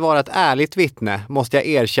eftersom jag vill vara ett ärligt vittne måste jag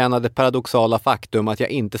erkänna det paradoxala faktum att jag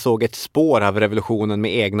inte såg ett spår av revolutionen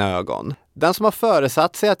med egna ögon. Den som har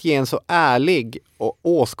föresatt sig att ge en så ärlig och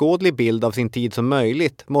åskådlig bild av sin tid som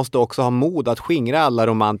möjligt måste också ha mod att skingra alla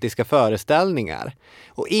romantiska föreställningar.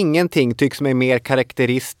 Och ingenting tycks mig mer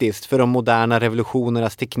karaktäristiskt för de moderna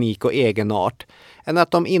revolutionernas teknik och egenart än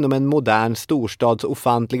att de inom en modern storstads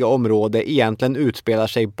ofantliga område egentligen utspelar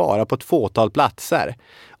sig bara på ett fåtal platser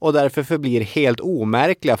och därför förblir helt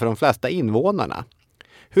omärkliga för de flesta invånarna.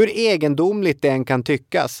 Hur egendomligt det än kan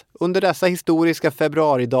tyckas, under dessa historiska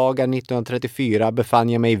februaridagar 1934 befann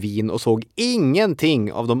jag mig i Wien och såg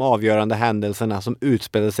ingenting av de avgörande händelserna som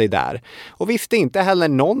utspelade sig där och visste inte heller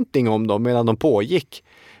någonting om dem medan de pågick.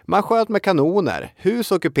 Man sköt med kanoner,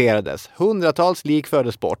 hus ockuperades, hundratals lik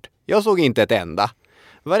fördes bort. Jag såg inte ett enda.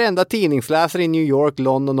 Varenda tidningsläsare i New York,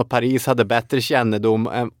 London och Paris hade bättre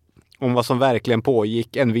kännedom om vad som verkligen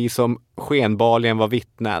pågick än vi som skenbarligen var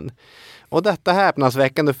vittnen. Och detta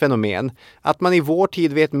häpnadsväckande fenomen, att man i vår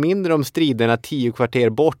tid vet mindre om striderna 10 kvarter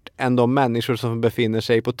bort än de människor som befinner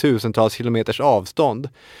sig på tusentals kilometers avstånd,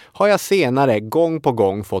 har jag senare gång på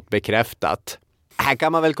gång fått bekräftat. Här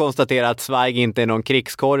kan man väl konstatera att Zweig inte är någon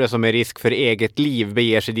krigskorre som med risk för eget liv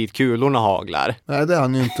beger sig dit kulorna haglar. Nej, det är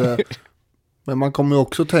han ju inte. Men man kommer ju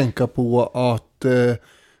också tänka på att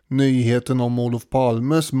nyheten om Olof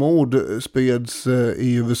Palmes mord spreds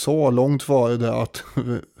i USA långt före det att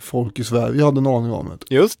folk i Sverige hade en aning om det.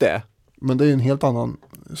 Just det. Men det är en helt annan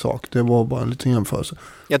sak. Det var bara en liten jämförelse.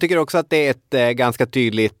 Jag tycker också att det är ett ganska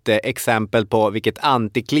tydligt exempel på vilket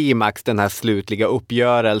antiklimax den här slutliga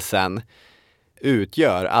uppgörelsen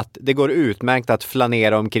utgör. Att det går utmärkt att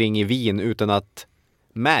flanera omkring i Wien utan att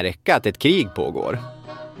märka att ett krig pågår.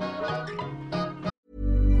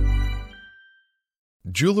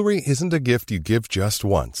 Jewelry isn't a gift you give just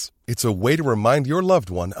once. It's a way to remind your loved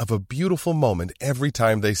one of a beautiful moment every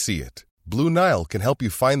time they see it. Blue Nile can help you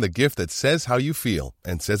find the gift that says how you feel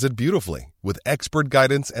and says it beautifully, with expert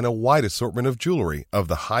guidance and a wide assortment of jewelry of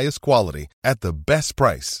the highest quality at the best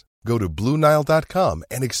price. Go to BlueNile.com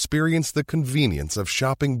and experience the convenience of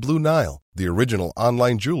shopping Blue Nile, the original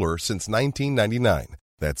online jeweler since 1999.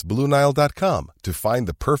 That's BlueNile.com to find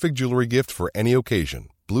the perfect jewelry gift for any occasion.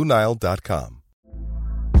 BlueNile.com.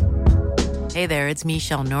 Hey there, it's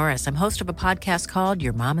Michelle Norris. I'm host of a podcast called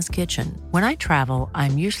Your Mama's Kitchen. When I travel,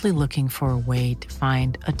 I'm usually looking for a way to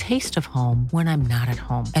find a taste of home when I'm not at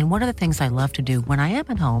home. And one of the things I love to do when I am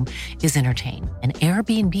at home is entertain. And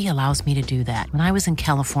Airbnb allows me to do that. When I was in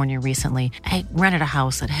California recently, I rented a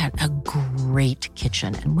house that had a great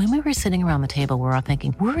kitchen. And when we were sitting around the table, we were all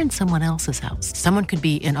thinking, we're in someone else's house. Someone could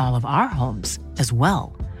be in all of our homes as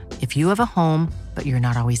well. If you have a home, but you're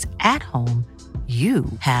not always at home, you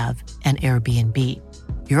have an Airbnb.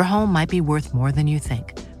 Your home might be worth more than you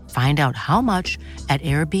think. Find out how much at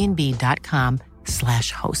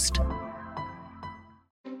airbnb.com/host.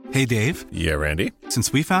 Hey, Dave. Yeah, Randy.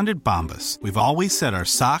 Since we founded Bombas, we've always said our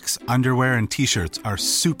socks, underwear, and T-shirts are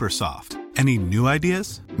super soft. Any new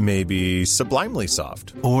ideas? Maybe sublimely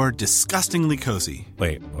soft. Or disgustingly cozy.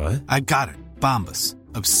 Wait, what? I got it. Bombas.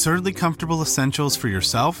 Absurdly comfortable essentials for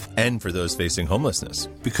yourself and for those facing homelessness.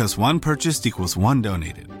 Because one purchased equals one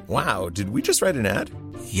donated. Wow, did we just write an ad?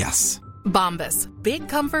 Yes. Bombas. Big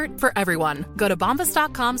comfort for everyone. Go to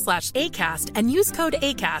bombas.com/ACAST and use code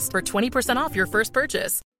ACAST for 20% off your first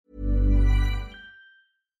purchase.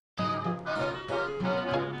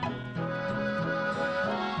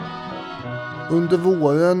 Under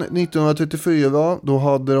våren 1934 då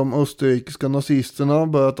hade de österrikiska nazisterna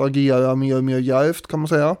börjat agera mer och mer djärvt, kan man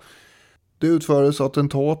säga. Det utfördes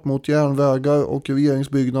attentat mot järnvägar och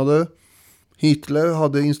regeringsbyggnader. Hitler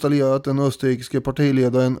hade installerat den österrikiske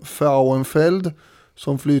partiledaren Frauenfeld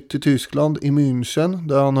som flytt till Tyskland i München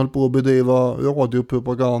där han höll på att bedriva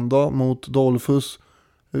radiopropaganda mot Dollfuss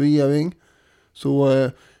regering. Så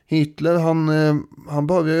Hitler han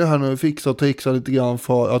börjar ju här nu fixa och trixa lite grann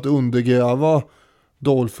för att undergräva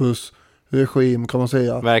Dollfuss regim, kan man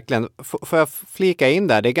säga. Verkligen. Får jag flika in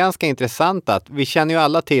där? Det är ganska intressant att vi känner ju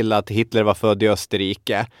alla till att Hitler var född i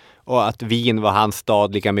Österrike och att Wien var hans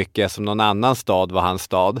stad lika mycket som någon annan stad var hans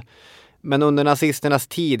stad. Men under nazisternas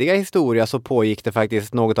tidiga historia så pågick det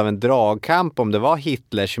faktiskt något av en dragkamp om det var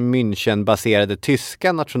Hitlers München-baserade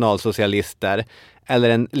tyska nationalsocialister eller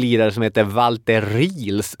en ledare som heter Walter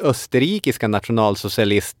Riels österrikiska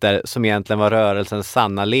nationalsocialister som egentligen var rörelsens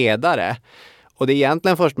sanna ledare. Och det är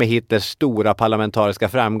egentligen först med Hitlers stora parlamentariska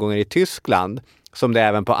framgångar i Tyskland som det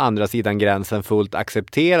även på andra sidan gränsen fullt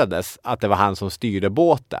accepterades att det var han som styrde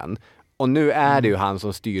båten. Och nu är det ju han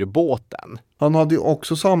som styr båten. Han hade ju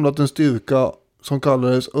också samlat en styrka som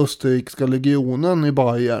kallades Österrikiska legionen i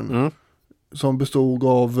Bayern. Som bestod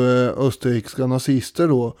av österrikiska nazister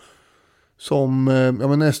då. Som,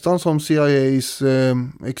 nästan som CIAs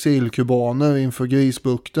exilkubaner inför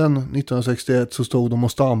Grisbukten 1961 så stod de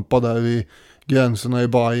och stampade där vid gränserna i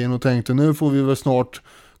Bayern och tänkte nu får vi väl snart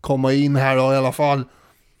komma in här då, i alla fall.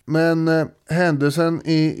 Men händelsen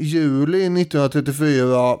i juli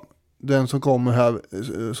 1934, den som kommer här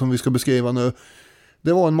som vi ska beskriva nu,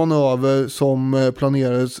 det var en manöver som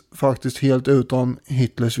planerades faktiskt helt utan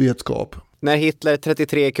Hitlers vetskap. När Hitler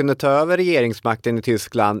 33 kunde ta över regeringsmakten i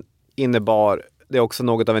Tyskland innebar det också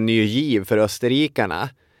något av en ny giv för österrikarna.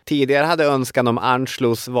 Tidigare hade önskan om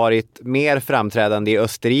Anschluss varit mer framträdande i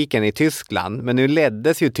Österrike än i Tyskland, men nu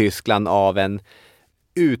leddes ju Tyskland av en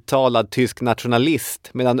uttalad tysk nationalist,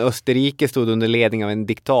 medan Österrike stod under ledning av en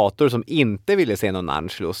diktator som inte ville se någon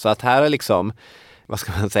Anschluss. Så att här är liksom, vad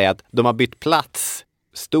ska man säga, att de har bytt plats.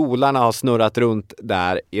 Stolarna har snurrat runt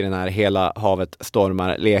där i den här hela havet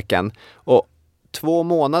stormar-leken. Och 2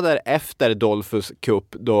 månader efter Dollfuss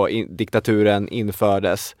kupp, då diktaturen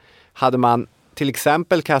infördes, hade man till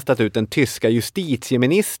exempel kastat ut den tyska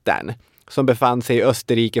justitieministern som befann sig i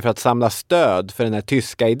Österrike för att samla stöd för den här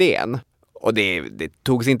tyska idén. Och det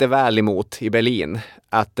togs inte väl emot i Berlin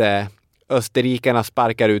att österrikarna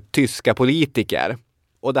sparkar ut tyska politiker.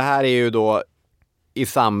 Och det här är ju då i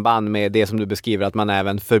samband med det som du beskriver, att man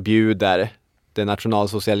även förbjuder det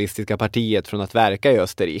nationalsocialistiska partiet från att verka i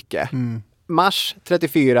Österrike. Mars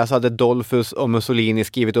 34 så hade Dollfuss och Mussolini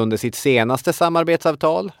skrivit under sitt senaste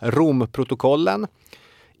samarbetsavtal, Romprotokollen.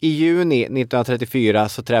 I juni 1934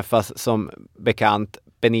 så träffas som bekant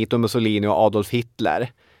Benito Mussolini och Adolf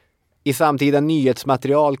Hitler. I samtida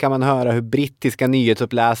nyhetsmaterial kan man höra hur brittiska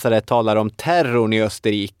nyhetsuppläsare talar om terrorn i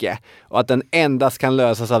Österrike och att den endast kan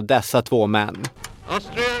lösas av dessa 2 män.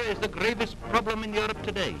 Austria is the gravest problem in Europe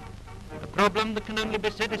today. A problem that can only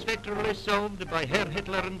be satisfactorily solved by Herr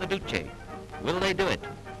Hitler and the Duce. Will they do it?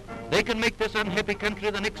 They can make this unhappy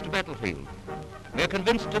country the next battlefield. We are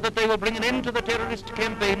convinced that they will bring an end to the terrorist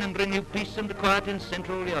campaign and bring you peace and quiet in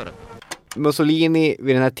Central Europe. Mussolini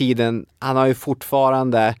vid den här tiden, han har ju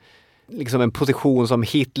fortfarande liksom en position som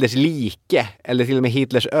Hitlers like eller till och med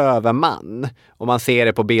Hitlers överman. Och man ser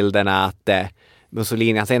det på bilderna att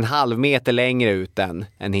Mussolini, han ser en halv meter längre ut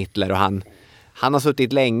än Hitler, och han har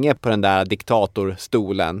suttit länge på den där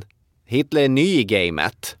diktatorstolen. Hitler är ny i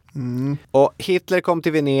gamet. Och Hitler kom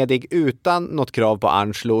till Venedig utan något krav på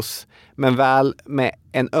Anschluss, men väl med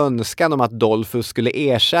en önskan om att Dollfuss skulle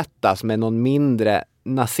ersättas med någon mindre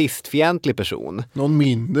nazistfientlig person. Någon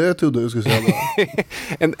mindre, jag trodde du skulle säga.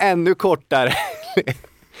 En ännu kortare.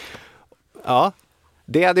 Ja,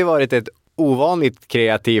 det hade varit ett ovanligt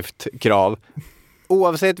kreativt krav.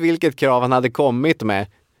 Oavsett vilket krav han hade kommit med,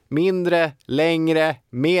 mindre, längre,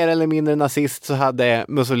 mer eller mindre nazist, så hade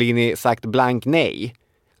Mussolini sagt blank nej.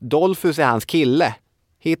 Dollfuss är hans kille.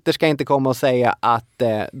 Hitler ska inte komma och säga att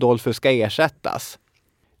Dollfuss ska ersättas.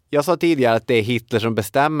 Jag sa tidigare att det är Hitler som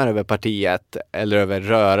bestämmer över partiet eller över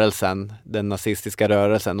rörelsen, den nazistiska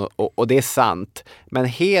rörelsen, och det är sant. Men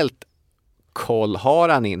helt koll har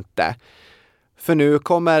han inte. För nu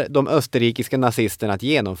kommer de österrikiska nazisterna att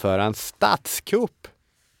genomföra en statskupp.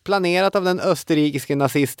 Planerat av den österrikiske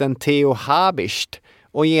nazisten Theo Habicht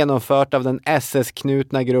och genomfört av den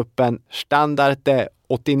SS-knutna gruppen Standarte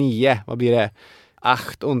 89. Vad blir det?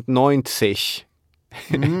 98.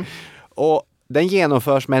 Och den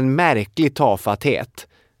genomförs med en märklig tafatthet.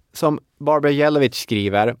 Som Barbara Jelovich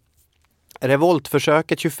skriver,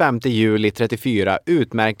 revoltförsöket 25 juli 34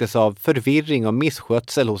 utmärktes av förvirring och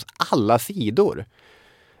misskötsel hos alla sidor.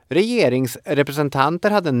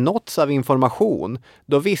 Regeringsrepresentanter hade nåtts av information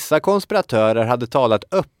då vissa konspiratörer hade talat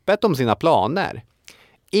öppet om sina planer.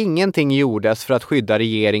 Ingenting gjordes för att skydda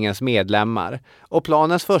regeringens medlemmar och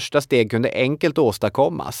planens första steg kunde enkelt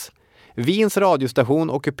åstadkommas. Wiens radiostation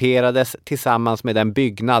ockuperades tillsammans med den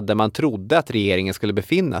byggnad där man trodde att regeringen skulle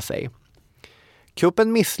befinna sig.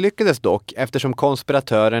 Kuppen misslyckades dock eftersom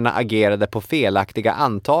konspiratörerna agerade på felaktiga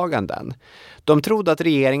antaganden. De trodde att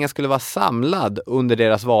regeringen skulle vara samlad under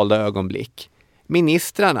deras valda ögonblick.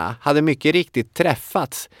 Ministrarna hade mycket riktigt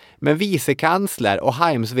träffats, men vicekansler och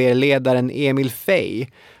Heimswehrledaren Emil Fey,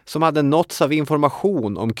 som hade nåtts av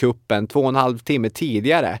information om kuppen 2,5 timme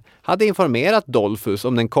tidigare, hade informerat Dollfuss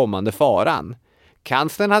om den kommande faran.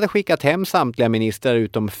 Kanslern hade skickat hem samtliga ministrar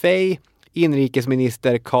utom Fey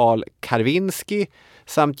inrikesminister Karl Karwinski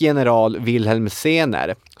samt general Wilhelm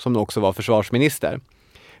Sener, som också var försvarsminister.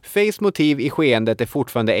 Feys motiv i skeendet är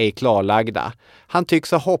fortfarande ej klarlagda. Han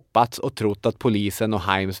tycks ha hoppats och trott att polisen och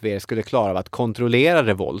Heimswehr skulle klara av att kontrollera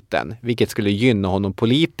revolten, vilket skulle gynna honom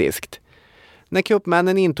politiskt. När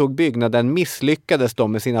kuppmännen intog byggnaden misslyckades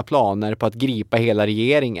de med sina planer på att gripa hela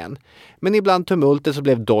regeringen. Men ibland tumultet så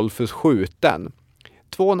blev Dollfuss skjuten.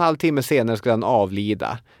 2,5 timmar senare skulle han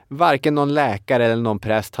avlida. Varken någon läkare eller någon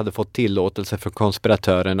präst hade fått tillåtelse för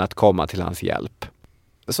konspiratören att komma till hans hjälp.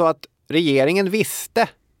 Så att regeringen visste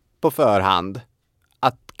på förhand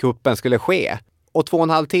att kuppen skulle ske. Och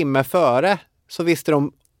 2,5 timmar före så visste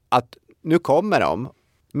de att nu kommer de.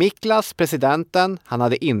 Miklas, presidenten, han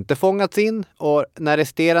hade inte fångats in, och när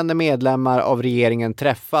resterande medlemmar av regeringen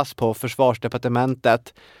träffas på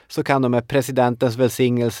försvarsdepartementet så kan de med presidentens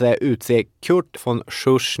välsignelse utse Kurt von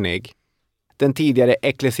Schuschnigg, den tidigare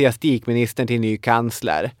ecklesiastikministern, till ny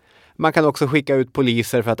kansler. Man kan också skicka ut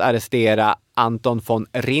poliser för att arrestera Anton von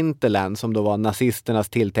Rintelen, som då var nazisternas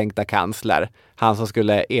tilltänkta kansler. Han som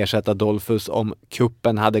skulle ersätta Dollfuss om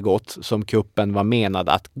kuppen hade gått som kuppen var menad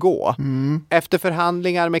att gå. Efter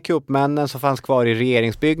förhandlingar med kuppmännen som fanns kvar i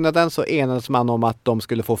regeringsbyggnaden så enades man om att de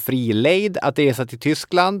skulle få fri lejd att resa till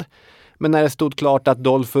Tyskland. Men när det stod klart att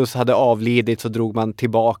Dollfuss hade avlidit så drog man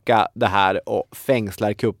tillbaka det här och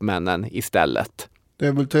fängslar kuppmännen istället. Det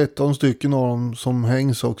är väl 13 stycken av dem som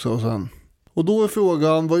hängs också sen. Och då är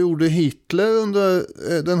frågan, vad gjorde Hitler under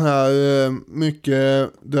den här mycket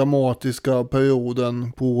dramatiska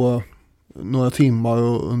perioden på några timmar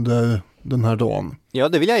under den här dagen? Ja,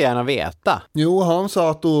 det vill jag gärna veta. Jo, han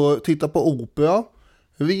satt och tittade på opera.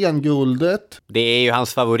 Venguldet. Det är ju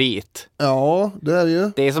hans favorit. Ja, det är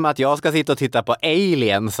ju. Det är som att jag ska sitta och titta på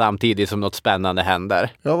Alien samtidigt som något spännande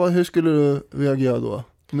händer. Ja, hur skulle du reagera då?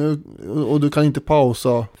 Nu, och du kan inte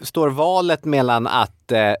pausa. Står valet mellan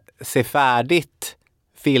att se färdigt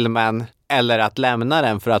filmen eller att lämna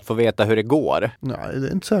den för att få veta hur det går? Nej, det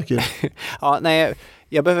är inte säkert. Ja, nej,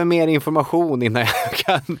 jag behöver mer information innan jag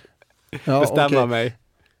kan bestämma mig.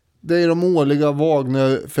 Det är de årliga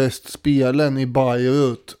Wagner-festspelen i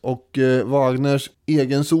Bayreuth, och Wagners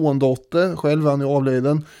egen sondotter, själv är han ju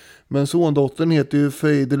avliden, men sondottern heter ju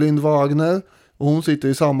Fridolin Wagner och hon sitter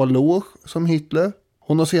i samma loge som Hitler.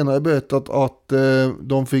 Hon har senare berättat att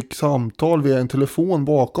de fick samtal via en telefon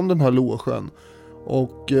bakom den här logen.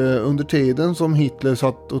 Och under tiden som Hitler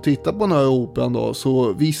satt och tittade på den här operan då,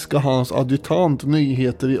 så viskade hans adjutant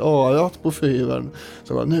nyheter i örat på Führern.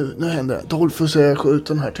 Så bara, nu händer det. Dollfuss är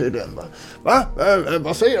skjuten här tydligen. Va?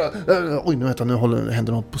 Vad säger jag? Oj, nu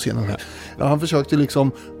händer något på scenen här. Ja, han försökte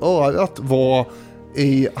liksom, örat var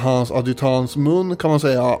i hans adjutants mun kan man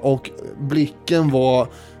säga, och blicken var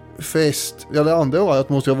fest. Ja, det andra örat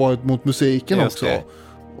måste ju ha varit mot musiken just också. Det.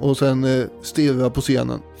 Och sen stirra på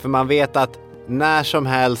scenen. För man vet att när som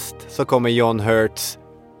helst så kommer John Hurts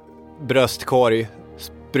bröstkorg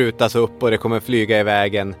sprutas upp och det kommer flyga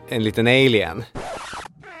iväg en liten alien.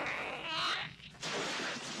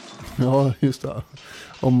 Ja, just det.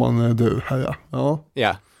 Om man är död här, ja.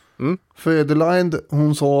 Ja. Fredelind,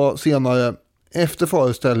 hon sa senare, efter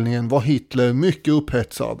föreställningen var Hitler mycket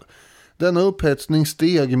upphetsad. Denna upphetsning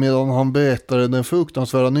steg medan han berättade den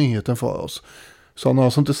fruktansvärda nyheten för oss. Så han har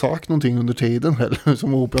alltså inte sagt någonting under tiden heller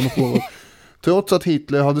som operan pågått. Trots att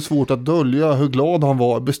Hitler hade svårt att dölja hur glad han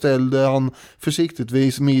var beställde han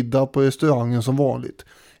försiktigtvis middag på restaurangen som vanligt.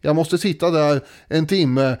 Jag måste sitta där en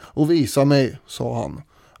timme och visa mig, sa han.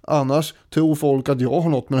 Annars tror folk att jag har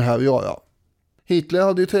något med det här att göra. Hitler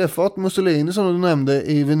hade ju träffat Mussolini som du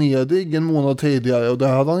nämnde i Venedig en månad tidigare, och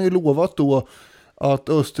där hade han ju lovat då att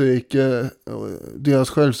Österrike, deras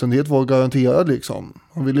självständighet var garanterad liksom.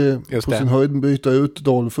 Han ville på sin höjd byta ut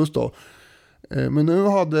Dollfuss då. Men nu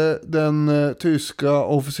hade den tyska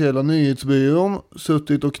officiella nyhetsbyrån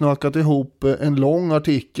suttit och knackat ihop en lång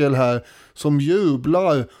artikel här som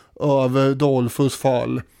jublar över Dollfuss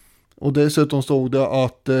fall. Och dessutom stod det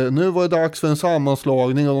att nu var det dags för en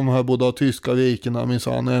sammanslagning av de här båda tyska rikena,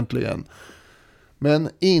 minsann äntligen. Men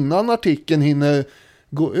innan artikeln hinner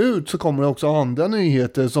gå ut så kommer det också andra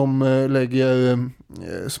nyheter som lägger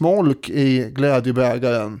smolk i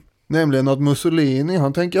glädjebägaren. Nämligen att Mussolini,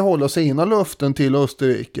 han tänker hålla sina löften till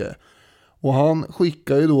Österrike. Och han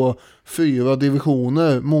skickar ju då 4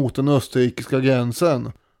 divisioner mot den österrikiska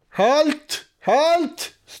gränsen.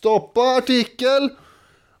 Halt! Stoppa artikel!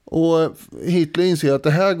 Och Hitler inser att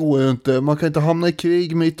det här går ju inte. Man kan inte hamna i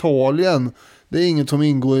krig med Italien. Det är inget som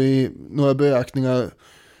ingår i några beräkningar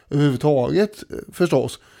överhuvudtaget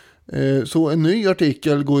förstås. Så en ny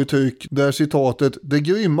artikel går i tryck där citatet "Det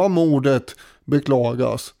grymma mordet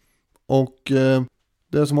beklagas". Och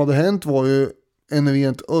Det som hade hänt var ju en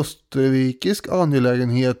rent österrikisk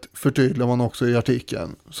angelägenhet, förtydligar man också i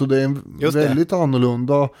artikeln. Så det är en väldigt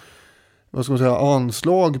annorlunda, vad ska man säga,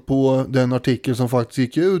 anslag på den artikel som faktiskt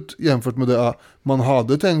gick ut jämfört med det man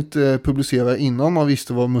hade tänkt publicera innan man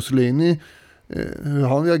visste vad Mussolini, hur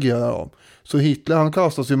han reagerar. Så Hitler, han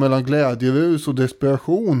kastas ju mellan glädjerus och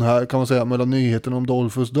desperation här, kan man säga, mellan nyheten om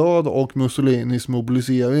Dollfuss död och Mussolinis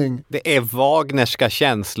mobilisering. Det är Wagnerska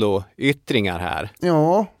känsloyttringar här.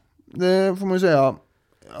 Ja, det får man ju säga.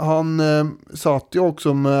 Han satt ju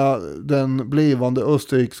också med den blivande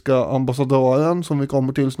österrikiska ambassadören som vi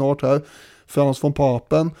kommer till snart här, Franz von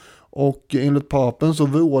Papen, och enligt Papen så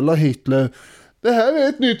vrålar Hitler: det här är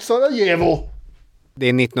ett nytt Sarajevo! Det är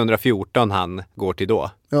 1914 han går till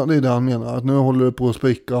då. Ja, det är det han menar, att nu håller det på att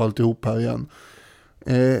spricka alltihop här igen.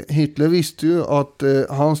 Hitler visste ju att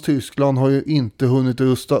hans Tyskland har ju inte hunnit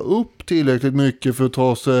rusta upp tillräckligt mycket för att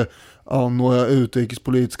ta sig an några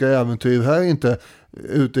utrikespolitiska äventyr. Här är inte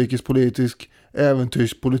utrikespolitisk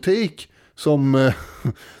äventyrspolitik som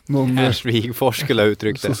någon Wigforss skulle ha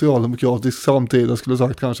uttryckt det. Socialdemokratisk samtida skulle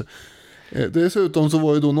sagt kanske. Dessutom så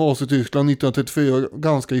var ju då Nazityskland 1934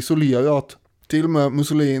 ganska isolerat. Till och med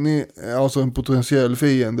Mussolini är alltså en potentiell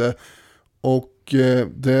fiende, och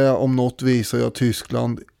det om något visar ju att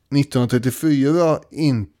Tyskland 1934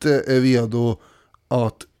 inte är redo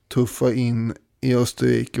att tuffa in i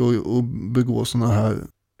Österrike och begå sådana här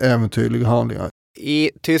äventyrliga handlingar.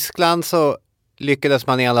 I Tyskland så lyckades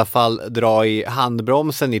man i alla fall dra i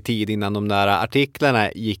handbromsen i tid innan de där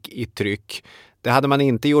artiklarna gick i tryck. Det hade man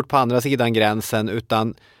inte gjort på andra sidan gränsen,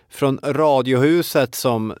 utan från radiohuset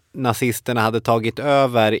som nazisterna hade tagit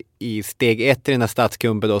över i steg 1 i den här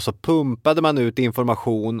statskuppen då, så pumpade man ut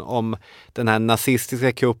information om den här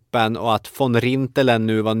nazistiska kuppen och att von Rintelen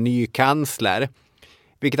nu var ny kansler.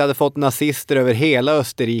 Vilket hade fått nazister över hela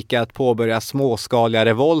Österrike att påbörja småskaliga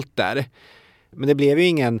revolter. Men det blev ju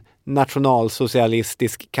ingen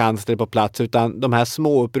nationalsocialistisk kansler på plats, utan de här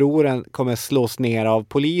småupproren kommer slås ner av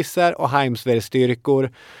poliser och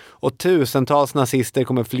Heimswehrstyrkor, och tusentals nazister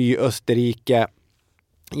kommer fly Österrike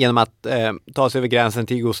genom att ta sig över gränsen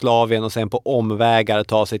till Jugoslavien och sen på omvägar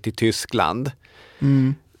ta sig till Tyskland.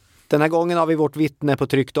 Mm. Den här gången har vi vårt vittne på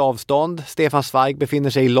tryckt avstånd. Stefan Zweig befinner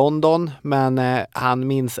sig i London, men han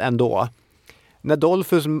minns ändå.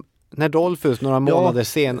 När Dollfuss några månader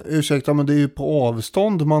sen... Ursäkta, men det är ju på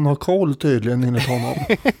avstånd man har koll tydligen enligt honom.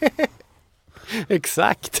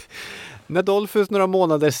 Exakt. När Dollfuss några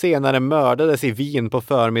månader senare mördades i Wien på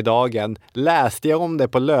förmiddagen läste jag om det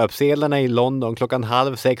på löpsedlarna i London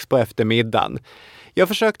 5:30 på eftermiddagen. Jag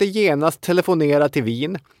försökte genast telefonera till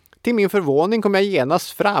Wien. Till min förvåning kom jag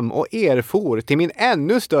genast fram och erfor till min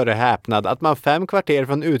ännu större häpnad att man 5 kvarter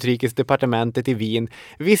från utrikesdepartementet i Wien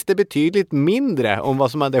visste betydligt mindre om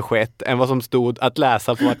vad som hade skett än vad som stod att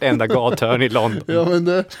läsa på vartenda gathörn i London. Ja,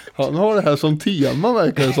 men han har det här som tema,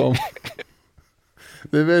 verkar det som.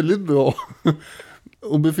 Det är väldigt bra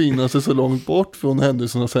att befinna sig så långt bort från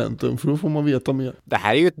händelsernas centrum, för då får man veta mer. Det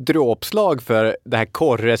här är ju ett dråpslag för det här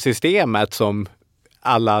korresystemet som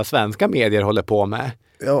alla svenska medier håller på med.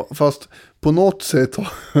 Ja, fast på något sätt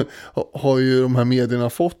har ju de här medierna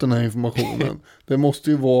fått den här informationen. Det måste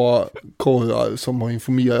ju vara korrar som har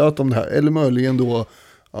informerat om det här. Eller möjligen då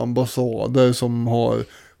ambassader som har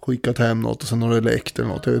skickat hem något och sen har det läckt eller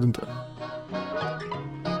något, jag vet inte.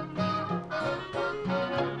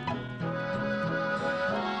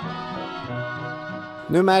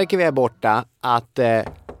 Nu märker vi här borta att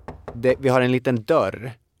vi har en liten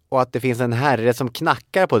dörr. Och att det finns en herre som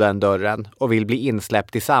knackar på den dörren och vill bli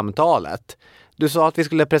insläppt i samtalet. Du sa att vi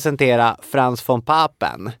skulle presentera Franz von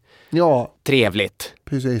Papen. Ja. Trevligt.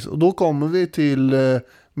 Precis, och då kommer vi till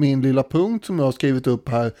min lilla punkt som jag har skrivit upp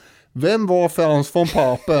här. Vem var Franz von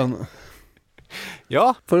Papen?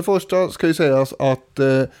 Ja. För det första ska ju sägas att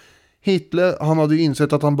Hitler, han hade ju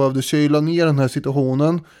insett att han behövde kyla ner den här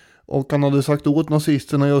situationen. Och han hade sagt åt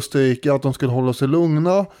nazisterna i Österrike att de skulle hålla sig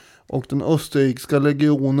lugna. Och den österrikiska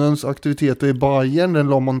legionens aktiviteter i Bayern, den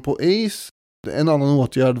la man på is. En annan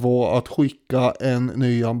åtgärd var att skicka en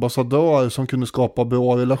ny ambassadör som kunde skapa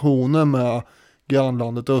bra relationer med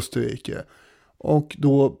grannlandet Österrike. Och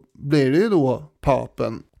då blir det ju då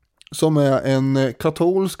Papen, som är en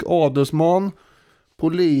katolsk adelsman,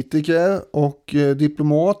 politiker och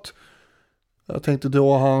diplomat. Jag tänkte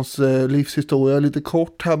dra hans livshistoria lite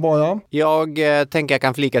kort här bara. Jag tänker jag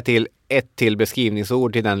kan flika till ett till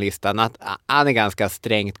beskrivningsord till den listan. Att han är ganska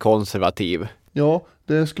strängt konservativ. Ja,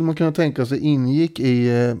 det skulle man kunna tänka sig ingick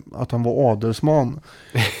i att han var adelsman.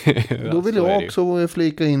 Då vill jag också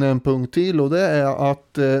flika in en punkt till, och det är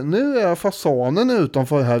att nu är fasanen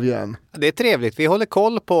utanför här igen. Det är trevligt. Vi håller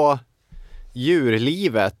koll på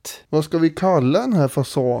djurlivet. Vad ska vi kalla den här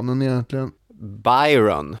fasanen egentligen?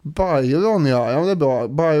 Byron. Byron, ja. Ja, det är bra.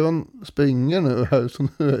 Byron springer nu här, så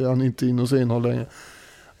nu är han inte inne och inhåll längre.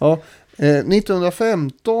 Ja,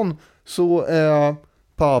 1915 så är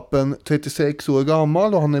papen 36 år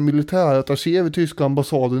gammal och han är militärattaché vid tyska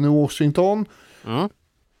ambassaden i Washington.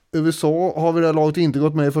 USA har vid det här laget inte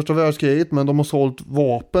gått med i första världskriget, men de har sålt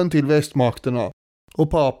vapen till västmakterna. Och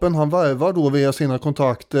papen, han värvar då via sina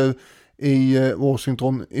kontakter i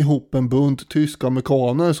Washington ihop en bunt tyska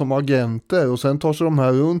amerikaner som agenter, och sen tar sig de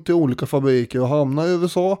här runt till olika fabriker och hamnar i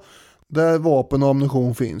USA där vapen och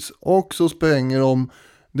ammunition finns. Och så spränger de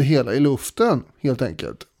det hela i luften helt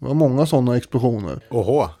enkelt. Det var många sådana explosioner.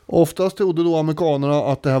 Oho. Oftast trodde då amerikanerna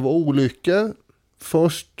att det här var olyckor.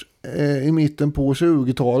 Först i mitten på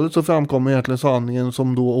 20-talet så framkommer egentligen sanningen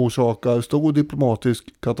som då orsakar stor diplomatisk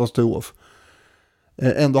katastrof.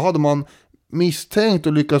 Ändå hade man misstänkt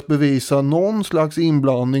och lyckats bevisa någon slags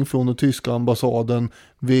inblandning från den tyska ambassaden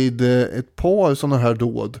vid ett par sådana här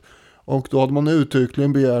dåd. Och då hade man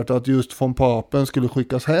uttryckligen begärt att just von Papen skulle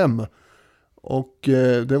skickas hem. Och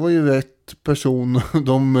det var ju rätt person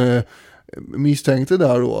de misstänkte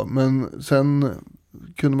där då. Men sen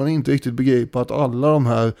kunde man inte riktigt begripa att alla de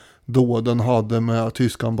här dåden hade med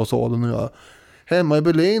tyska ambassaden att göra. Hemma i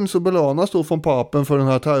Berlin så belönas då von Papen för den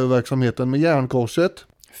här terrorverksamheten med järnkorset.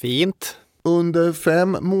 Fint. Under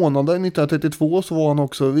 5 månader 1932 så var han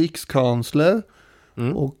också rikskansler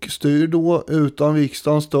och styr då utan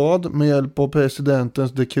riksdagens stöd med hjälp av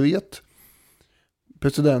presidentens dekret.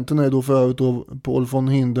 Presidenten är då förut då Paul von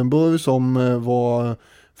Hindenburg som var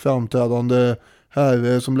framträdande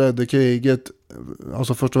herre som ledde kriget,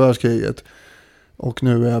 alltså första världskriget. Och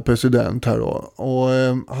nu är president här då.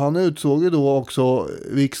 Och han utsåg ju då också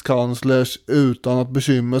rikskanslers utan att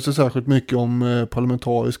bekymra sig särskilt mycket om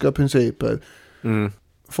parlamentariska principer.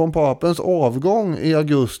 Von Papens avgång i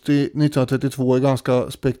augusti 1932 är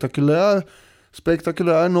ganska spektakulär.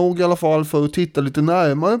 Spektakulär nog i alla fall för att titta lite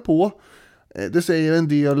närmare på. Det säger en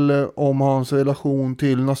del om hans relation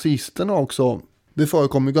till nazisterna också. Det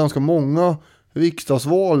förekommer ganska många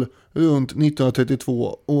riksdagsval runt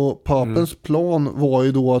 1932 och papens plan var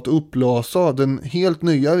ju då att upplösa den helt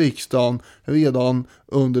nya riksdagen redan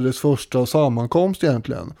under dess första sammankomst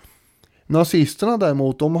egentligen. Nazisterna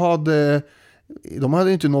däremot, de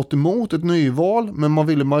hade inte något emot ett nyval, men man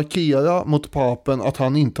ville markera mot papen att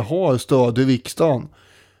han inte har stöd i riksdagen.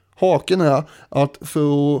 Haken är att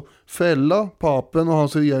för att fälla papen och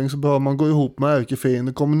hans regering så behöver man gå ihop med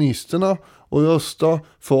ärkefienden kommunisterna och rösta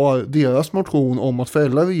för deras motion om att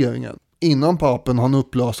fälla regeringen innan papen han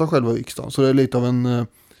upplösa själva riksdagen. Så det är lite av en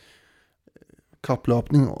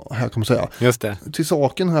kapplöpning här kan man säga. Just det. Till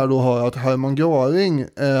saken här då hör att Hermann Göring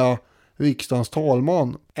är riksdagens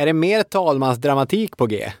talman. Är det mer talmansdramatik på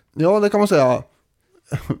G? Ja, det kan man säga.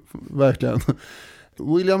 Verkligen.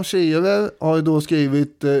 William Scherer har ju då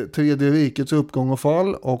skrivit Tredje rikets uppgång och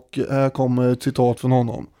fall och här kommer ett citat från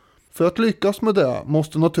honom. För att lyckas med det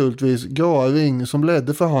måste naturligtvis Göring som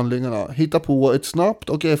ledde förhandlingarna hitta på ett snabbt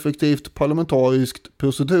och effektivt parlamentariskt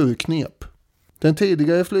procedurknep. Den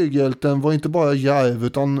tidigare flyghjälten var inte bara djärv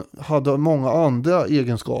utan hade många andra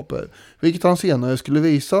egenskaper, vilket han senare skulle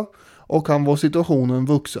visa, och han var situationen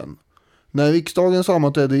vuxen. När riksdagen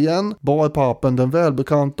sammanträdde igen bar papen den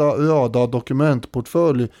välbekanta röda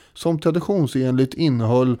dokumentportfölj som traditionsenligt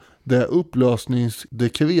innehöll det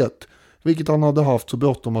upplösningsdekret, vilket han hade haft så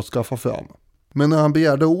bråttom att skaffa fram. Men när han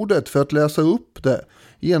begärde ordet för att läsa upp det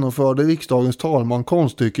genomförde riksdagens talman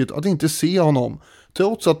konststycket att inte se honom,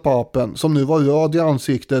 trots att papen, som nu var röd i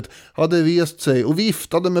ansiktet, hade rest sig och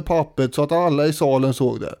viftade med pappret så att alla i salen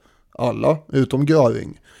såg det. Alla utom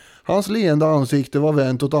Göring. Hans leende ansikte var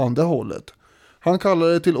vänt åt andra hållet. Han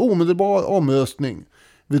kallade det till omedelbar omröstning.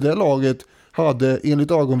 Vid det laget hade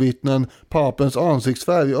enligt ögonvittnen papens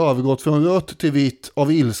ansiktsfärg övergått från rött till vitt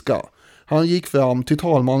av ilska. Han gick fram till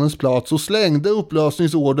talmannens plats och slängde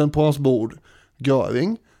upplösningsorden på hans bord.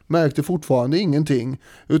 Göring märkte fortfarande ingenting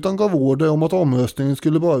utan gav order om att omröstningen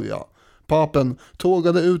skulle börja. Papen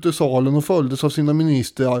tågade ut ur salen och följdes av sina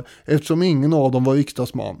ministrar eftersom ingen av dem var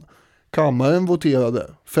riksdagsman. Kammaren voterade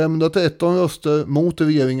 513 röster mot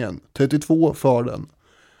regeringen, 32 för den.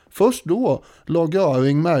 Först då la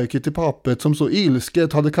Göring märke till pappret som så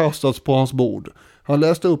ilsket hade kastats på hans bord. Han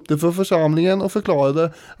läste upp det för församlingen och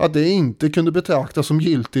förklarade att det inte kunde betraktas som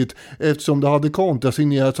giltigt eftersom det hade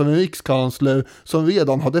kontrasignerats av en rikskansler som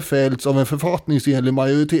redan hade fällts av en författningsenlig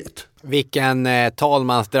majoritet. Vilken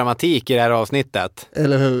talmansdramatik i det här avsnittet.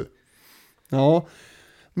 Eller hur? Ja.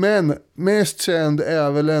 Men mest känd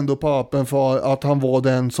är väl ändå papen för att han var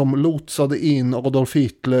den som lotsade in Adolf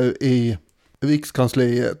Hitler i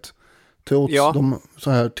rikskansliet. Trots de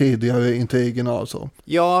så här tidigare intrigerna alltså.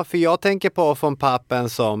 Ja, för jag tänker på von Papen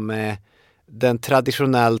som den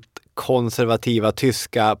traditionellt konservativa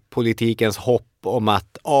tyska politikens hopp om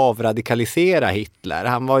att avradikalisera Hitler.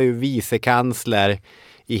 Han var ju vicekansler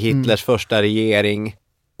i Hitlers första regering.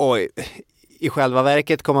 Och i själva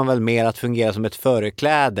verket kom han väl mer att fungera som ett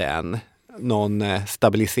förkläde än någon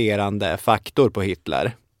stabiliserande faktor på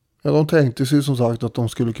Hitler. Ja, de tänkte sig som sagt att de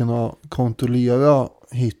skulle kunna kontrollera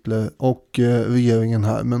Hitler och regeringen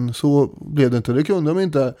här. Men så blev det inte. Det kunde de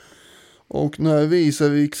inte. Och när vice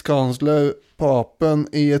rikskansler Papen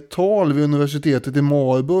i ett tal vid universitetet i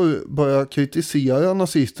Marburg började kritisera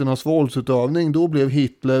nazisternas våldsutövning, då blev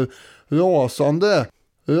Hitler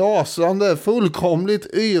rasande, fullkomligt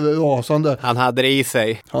yrrasande. Han hade det i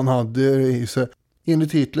sig.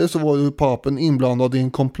 Enligt Hitler så var ju Papen inblandad i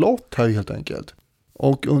en komplott här helt enkelt.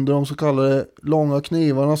 Och under de så kallade långa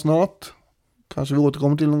knivarnas natt, kanske vi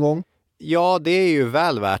återkommer till någon gång. Ja, det är ju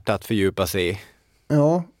väl värt att fördjupa sig i.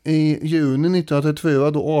 Ja, i juni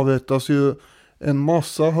 1934 då avrättas ju en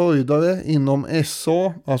massa höjdare inom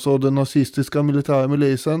SA, alltså den nazistiska militära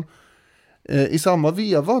milisen. I samma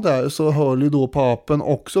veva där så höll ju då Papen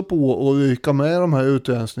också på att rycka med de här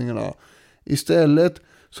utrensningarna. Istället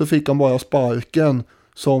så fick han bara sparken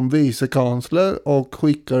som vicekansler och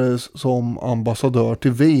skickades som ambassadör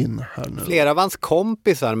till Wien här nu. Flera av hans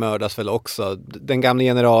kompisar mördas väl också. Den gamla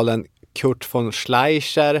generalen Kurt von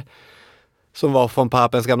Schleicher, som var von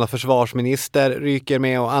Papens gamla försvarsminister, ryker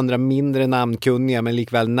med, och andra mindre namnkunniga men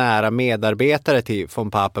likväl nära medarbetare till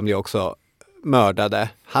von Papen blir också mördade.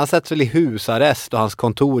 Han sätts väl i husarrest och hans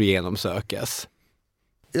kontor genomsökes.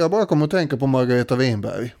 Jag bara kommer att tänka på Margareta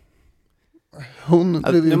Winberg.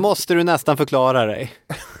 Nu måste du nästan förklara dig.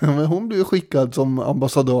 Men hon blev skickad som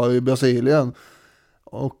ambassadör i Brasilien.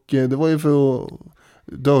 Och det var ju för att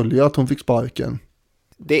dölja att hon fick sparken.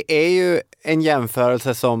 Det är ju en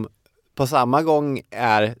jämförelse som på samma gång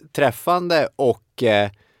är träffande och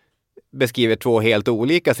beskriver två helt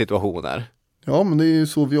olika situationer. Ja, men det är ju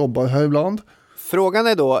så vi jobbar här ibland. Frågan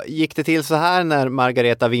är då, gick det till så här när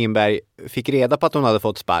Margareta Winberg fick reda på att hon hade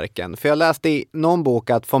fått sparken? För jag läste i någon bok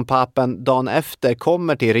att von Papen dagen efter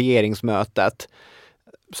kommer till regeringsmötet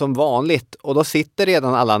som vanligt, och då sitter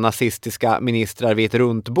redan alla nazistiska ministrar vid ett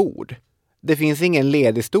runt bord. Det finns ingen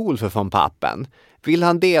ledig stol för von Papen. Vill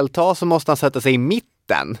han delta så måste han sätta sig i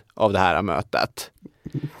mitten av det här mötet.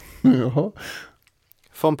 Jaha.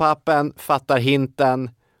 Von Papen fattar hinten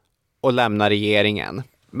och lämnar regeringen.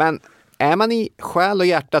 Men är man i själ och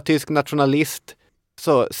hjärta tysk nationalist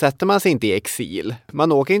så sätter man sig inte i exil.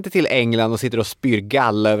 Man åker inte till England och sitter och spyr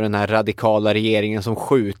galla över den här radikala regeringen som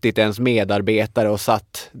skjutit ens medarbetare och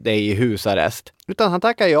satt dig i husarrest. Utan han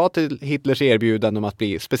tackar ja till Hitlers erbjudande om att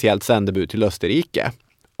bli speciellt sändebud till Österrike.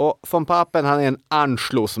 Och von Papen, han är en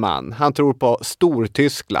Anschlussman. Han tror på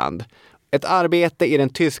Stortyskland. Ett arbete i den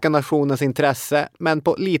tyska nationens intresse, men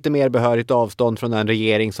på lite mer behörigt avstånd från en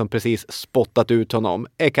regering som precis spottat ut honom,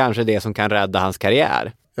 är kanske det som kan rädda hans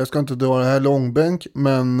karriär. Jag ska inte dra det här långbänk,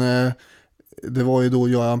 men det var ju då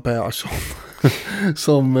Göran Persson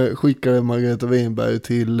som skickade Margareta Winberg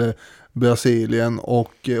till Brasilien,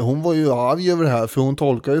 och hon var ju arg över det här, för hon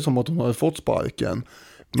tolkade det som att hon hade fått sparken.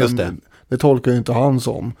 Men just det tolkar ju inte han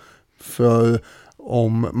som. För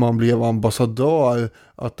om man blev ambassadör,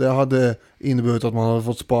 att det hade inneburit att man hade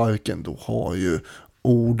fått sparken, då har ju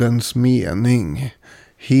ordens mening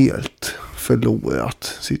helt förlorat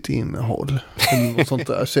sitt innehåll. Och sånt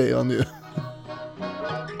där säger han ju.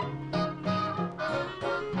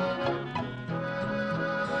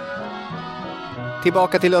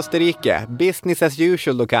 Tillbaka till Österrike. Business as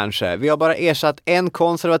usual då kanske. Vi har bara ersatt en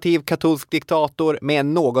konservativ katolsk diktator med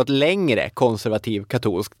en något längre konservativ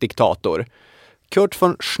katolsk diktator. Kurt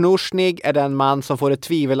von Schnuschnig är den man som får det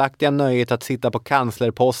tvivelaktiga nöjet att sitta på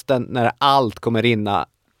kanslerposten när allt kommer rinna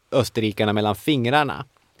österrikarna mellan fingrarna.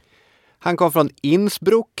 Han kom från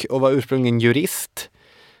Innsbruck och var ursprungligen jurist.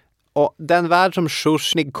 Och den värld som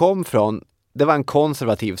Schnuschnig kom från, det var en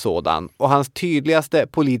konservativ sådan. Och hans tydligaste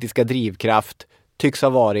politiska drivkraft tycks ha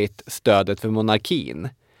varit stödet för monarkin.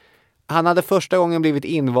 Han hade första gången blivit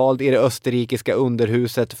invald i det österrikiska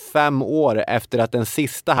underhuset 5 år efter att den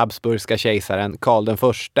sista habsburgska kejsaren, Karl den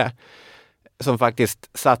förste, som faktiskt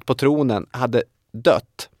satt på tronen, hade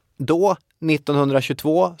dött. Då,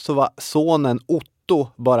 1922, så var sonen Otto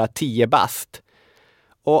bara 10 bast.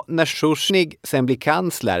 Och när Schnuschnig sen blir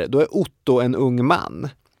kansler, då är Otto en ung man.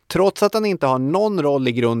 Trots att han inte har någon roll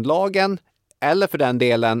i grundlagen, eller för den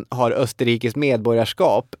delen har österrikiskt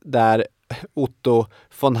medborgarskap, där Otto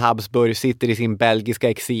von Habsburg sitter i sin belgiska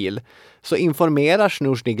exil, så informerar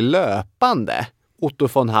Schnuschnig löpande Otto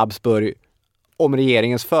von Habsburg om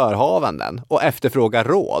regeringens förhavanden och efterfrågar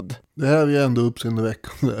råd. Det här är ju ändå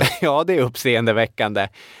uppseendeväckande. Ja, det är uppseendeväckande.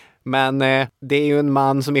 Men det är ju en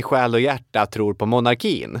man som i själ och hjärta tror på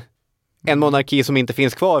monarkin. En monarki som inte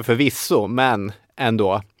finns kvar förvisso, men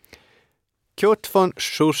ändå. Kurt von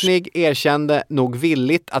Schuschnigg erkände nog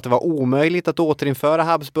villigt att det var omöjligt att återinföra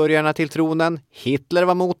Habsburgarna till tronen. Hitler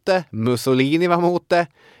var mot det, Mussolini var mot det,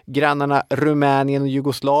 grannarna Rumänien och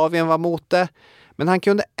Jugoslavien var mot det. Men han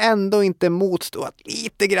kunde ändå inte motstå att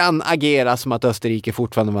lite grann agera som att Österrike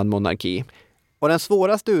fortfarande var en monarki. Och den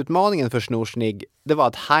svåraste utmaningen för Schuschnigg, det var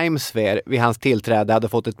att Heimswehr vid hans tillträde hade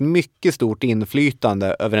fått ett mycket stort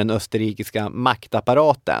inflytande över den österrikiska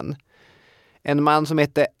maktapparaten. En man som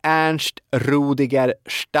hette Ernst Rudiger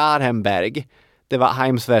Starhemberg, det var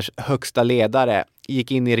Heimswehrs högsta ledare,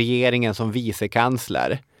 gick in i regeringen som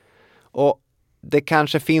vicekansler. Och det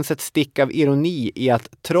kanske finns ett stick av ironi i att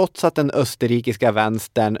trots att den österrikiska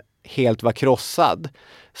vänstern helt var krossad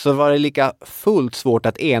så var det lika fullt svårt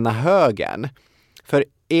att ena högern. För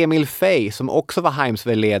Emil Fey, som också var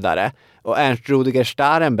Heimswehr-ledare, och Ernst Rudiger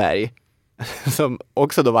Starhemberg, som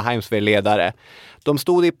också då var Heimswehr-ledare, de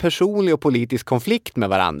stod i personlig och politisk konflikt med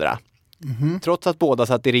varandra. Trots att båda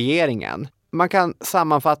satt i regeringen. Man kan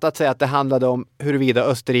sammanfattat säga att det handlade om huruvida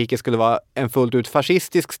Österrike skulle vara en fullt ut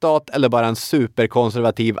fascistisk stat eller bara en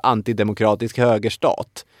superkonservativ antidemokratisk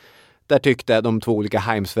högerstat. Där tyckte de två olika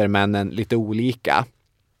Heimswehr-männen lite olika.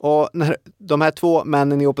 Och när de här två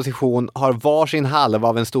männen i opposition har varsin halva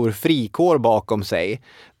av en stor frikår bakom sig,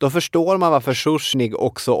 då förstår man varför Schuschnigg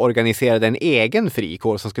också organiserade en egen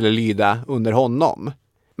frikår som skulle lyda under honom.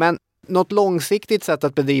 Men något långsiktigt sätt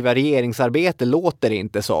att bedriva regeringsarbete låter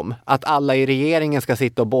inte som att alla i regeringen ska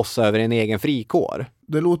sitta och bossa över en egen frikår.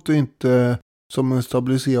 Det låter inte som en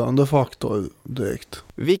stabiliserande faktor direkt.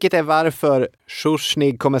 Vilket är varför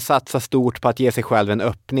Schuschnigg kommer satsa stort på att ge sig själv en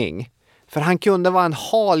öppning. För han kunde vara en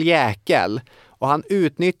hal jäkel och han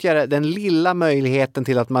utnyttjade den lilla möjligheten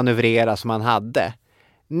till att manövrera som han hade.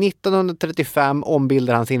 1935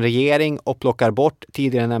 ombildar han sin regering och plockar bort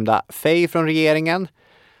tidigare nämnda Fey från regeringen.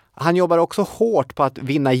 Han jobbar också hårt på att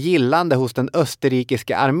vinna gillande hos den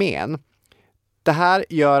österrikiska armén. Det här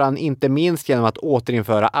gör han inte minst genom att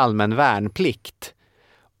återinföra allmän värnplikt.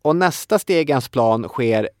 Och nästa steg i hans plan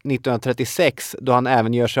sker 1936 då han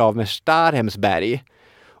även gör sig av med Starhemsberg.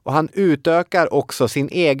 Och han utökar också sin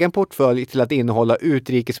egen portfölj till att innehålla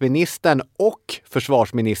utrikesministern och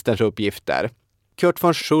försvarsministerns uppgifter. Kurt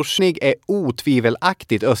von Schuschnigg är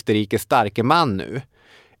otvivelaktigt Österrikes starke man nu.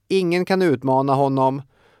 Ingen kan utmana honom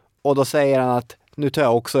och då säger han att nu tar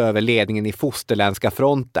jag också över ledningen i fosterländska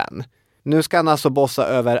fronten. Nu ska han alltså bossa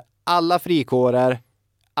över alla frikårer,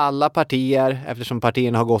 alla partier, eftersom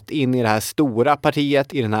partierna har gått in i det här stora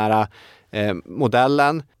partiet i den här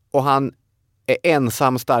modellen. Och han är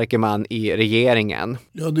ensam starke man i regeringen.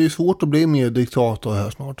 Ja, det är svårt att bli mer diktator här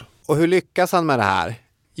snart. Och hur lyckas han med det här?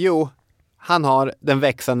 Jo, han har den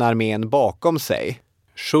växande armén bakom sig.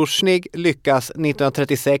 Schuschnigg lyckas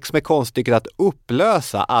 1936 med konststycket att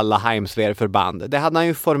upplösa alla Heimswehr-förband. Det hade han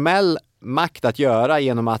ju formell makt att göra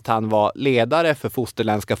genom att han var ledare för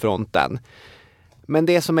fosterländska fronten. Men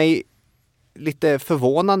det som är lite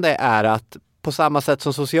förvånande är att på samma sätt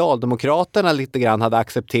som Socialdemokraterna lite grann hade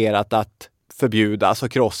accepterat att förbjudas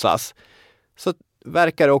och krossas, så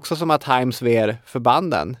verkar det också som att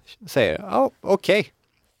Heimswehr-förbanden säger ja, okej.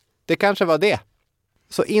 Det kanske var det.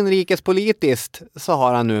 Så inrikespolitiskt så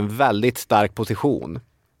har han nu en väldigt stark position.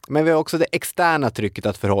 Men vi har också det externa trycket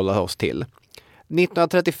att förhålla oss till.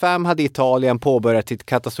 1935 hade Italien påbörjat sitt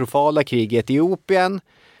katastrofala krig i Etiopien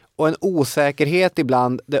och en osäkerhet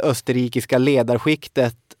ibland det österrikiska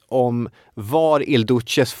ledarskiktet om var Il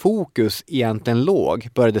Duces fokus egentligen låg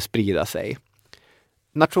började sprida sig.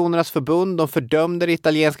 Nationernas förbund de fördömde det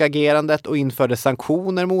italienska agerandet och införde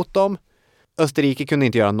sanktioner mot dem. Österrike kunde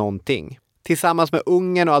inte göra någonting. Tillsammans med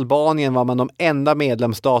Ungern och Albanien var man de enda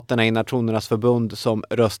medlemsstaterna i Nationernas förbund som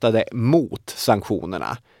röstade mot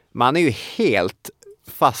sanktionerna. Man är ju helt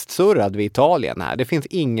fastsurrad vid Italien här. Det finns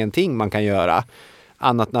ingenting man kan göra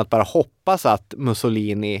annat än att bara hoppas att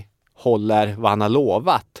Mussolini håller vad han har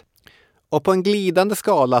lovat. Och på en glidande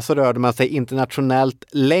skala så rörde man sig internationellt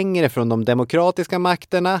längre från de demokratiska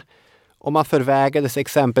makterna och man förvägrades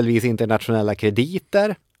exempelvis internationella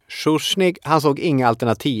krediter. Schuschnigg, han såg inga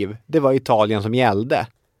alternativ. Det var Italien som gällde.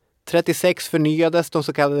 36 förnyades de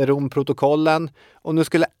så kallade Romprotokollen och nu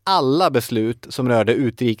skulle alla beslut som rörde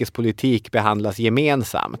utrikespolitik behandlas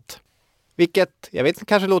gemensamt. Vilket, jag vet,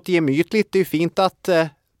 kanske låter gemytligt. Det är ju fint att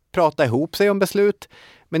prata ihop sig om beslut.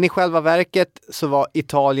 Men i själva verket så var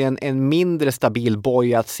Italien en mindre stabil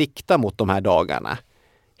boj att sikta mot de här dagarna.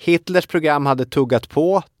 Hitlers program hade tuggat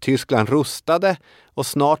på, Tyskland rustade och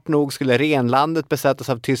snart nog skulle renlandet besättas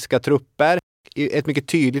av tyska trupper. Ett mycket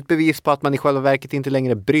tydligt bevis på att man i själva verket inte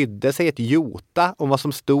längre brydde sig ett jota om vad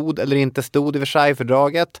som stod eller inte stod i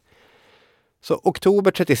Versaillesfördraget. Så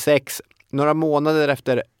oktober 36, några månader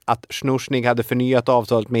efter att Schuschnigg hade förnyat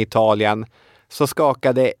avtalet med Italien, så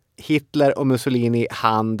skakade Hitler och Mussolini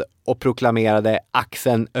hand och proklamerade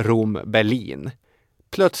axeln Rom-Berlin.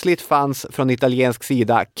 Plötsligt fanns från italiensk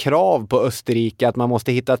sida krav på Österrike att man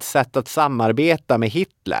måste hitta ett sätt att samarbeta med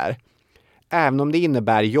Hitler, även om det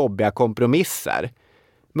innebär jobbiga kompromisser.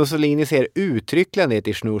 Mussolini ser uttryckligen det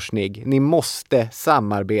i Schuschnigg: ni måste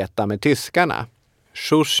samarbeta med tyskarna.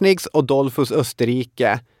 Schuschniggs och Dollfuss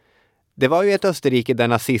Österrike, det var ju ett Österrike där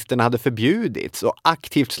nazisterna hade förbjudits och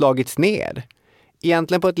aktivt slagits ner.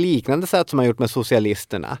 Egentligen på ett liknande sätt som man gjort med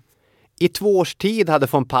socialisterna. I 2 års tid hade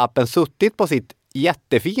von Papen suttit på sitt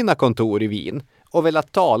jättefina kontor i Wien och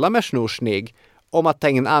velat tala med Schuschnigg om att ta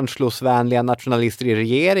in anschlussvänliga nationalister i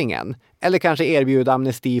regeringen eller kanske erbjuda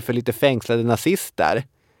amnesti för lite fängslade nazister.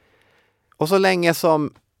 Och så länge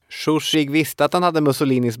som Schuschnigg visste att han hade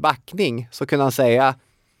Mussolinis backning så kunde han säga: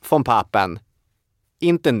 von Papen,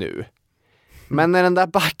 inte nu. Men när den där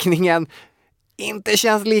backningen inte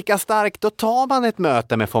känns lika stark, då tar man ett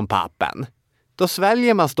möte med von Papen. Då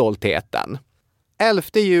sväljer man stoltheten. 11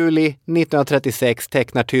 juli 1936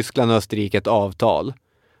 tecknar Tyskland och Österrike ett avtal.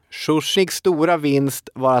 Schuschniggs stora vinst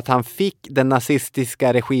var att han fick den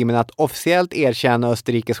nazistiska regimen att officiellt erkänna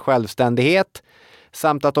Österrikes självständighet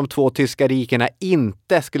samt att de 2 tyska rikena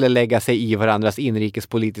inte skulle lägga sig i varandras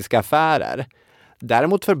inrikespolitiska affärer.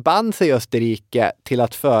 Däremot förband sig Österrike till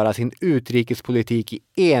att föra sin utrikespolitik i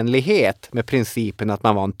enlighet med principen att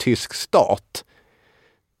man var en tysk stat.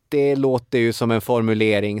 Det låter ju som en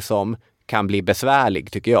formulering som kan bli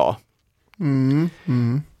besvärlig, tycker jag.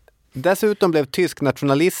 Dessutom blev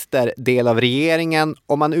tysknationalister del av regeringen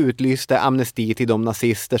och man utlyste amnesti till de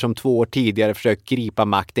nazister som 2 år tidigare försökt gripa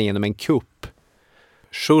makten genom en kupp.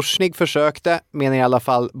 Schuschnigg försökte, menar i alla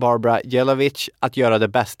fall Barbara Jelovich, att göra det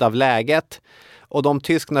bästa av läget. Och de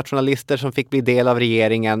tysknationalister som fick bli del av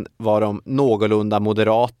regeringen var de någorlunda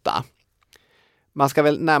moderata. Man ska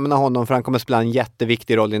väl nämna honom för han kommer spela en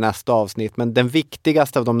jätteviktig roll i nästa avsnitt. Men den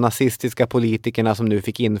viktigaste av de nazistiska politikerna som nu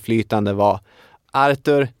fick inflytande var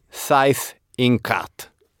Arthur Seyss-Inquart.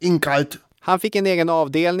 Han fick en egen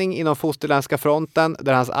avdelning inom fosterländska fronten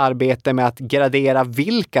där hans arbete med att gradera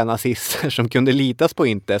vilka nazister som kunde litas på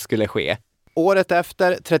inte skulle ske. Året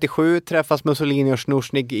efter, 37, träffas Mussolini och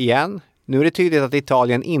Schuschnigg igen. Nu är det tydligt att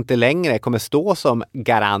Italien inte längre kommer stå som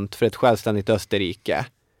garant för ett självständigt Österrike.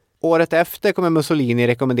 Året efter kommer Mussolini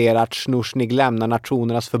rekommendera att Schuschnigg lämnar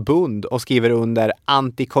Nationernas förbund och skriver under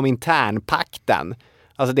Antikominternpakten.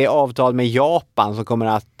 Alltså det avtal med Japan som kommer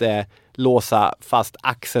att låsa fast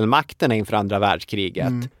axelmakterna inför andra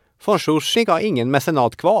världskriget. Von Schuschnigg har ingen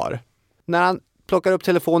mecenat kvar. När han plockar upp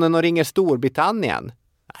telefonen och ringer Storbritannien,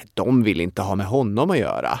 nej, de vill inte ha med honom att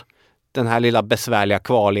göra. Den här lilla besvärliga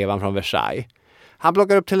kvarlevan från Versailles. Han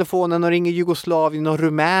plockar upp telefonen och ringer Jugoslavien och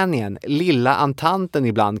Rumänien, lilla Antanten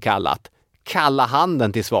ibland kallat. Kalla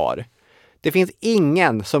handen till svar. Det finns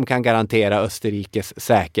ingen som kan garantera Österrikes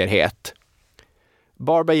säkerhet.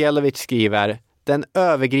 Barbara Jelovich skriver: den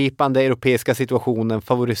övergripande europeiska situationen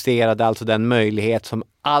favoriserade alltså den möjlighet som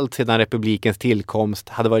allt sedan republikens tillkomst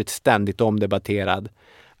hade varit ständigt omdebatterad.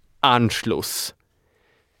 Anschluss.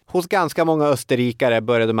 Hos ganska många österrikare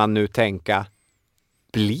började man nu tänka: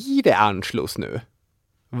 blir det Anschluss nu?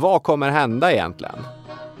 Vad kommer hända egentligen?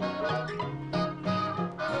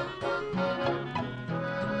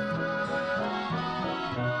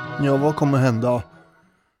 Ja, vad kommer hända?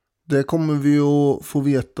 Det kommer vi att få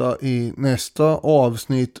veta i nästa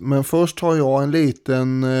avsnitt. Men först har jag en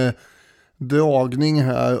liten dragning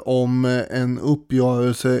här om en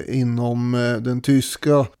uppgörelse inom den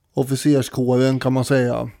tyska officerskåren, kan man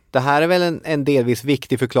säga. Det här är väl en delvis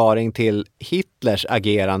viktig förklaring till Hitlers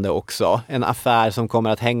agerande också. En affär som kommer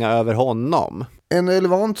att hänga över honom. En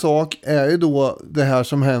relevant sak är ju då det här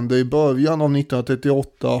som hände i början av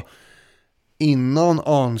 1938 innan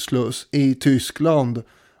Anschluss i Tyskland.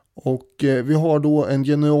 Och vi har då en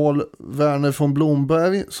general Werner von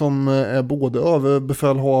Blomberg som är både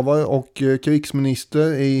överbefälhavare och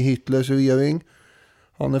krigsminister i Hitlers regering.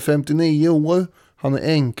 Han är 59 år, han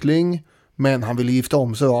är enkling, men han vill gifta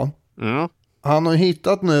om sig, va? Han har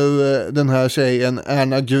hittat nu den här tjejen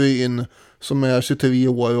Erna Grün som är 23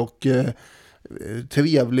 år och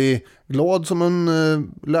trevlig, glad som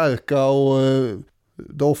en lärka och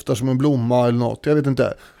doftar som en blomma eller något, jag vet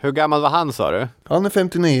inte. Hur gammal var han, sa du? Han är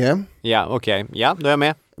 59. Ja, okej. Ja, då är jag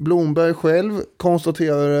med. Blomberg själv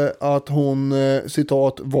konstaterade att hon,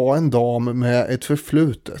 citat, var en dam med ett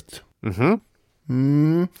förflutet.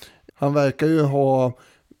 Han verkar ju ha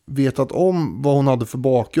vetat om vad hon hade för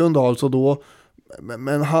bakgrund alltså då.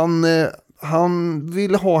 Men han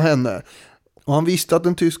ville ha henne. Och han visste att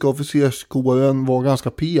den tyska officerskåren var ganska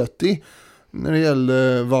petig när det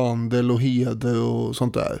gällde vandel och heder och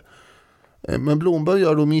sånt där. Men Blomberg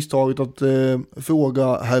gör då misstaget att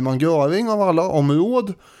fråga Hermann Göring av alla om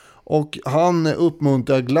råd. Och han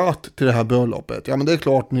uppmuntrar glatt till det här bröllopet. Ja, men det är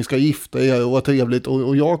klart ni ska gifta er och vara trevligt.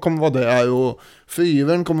 Och jag kommer vara där och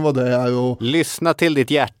fyren kommer vara där. Och lyssna till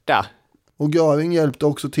ditt hjärta. Och Göring hjälpte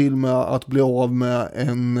också till med att bli av med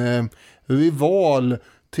en rival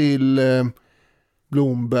till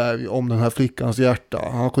Blomberg om den här flickans hjärta.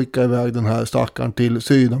 Han skickade iväg den här stackaren till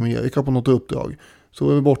Sydamerika på något uppdrag. Så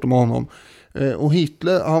är vi borta med honom. Och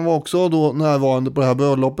Hitler, han var också då närvarande på det här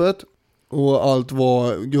bröllopet. Och allt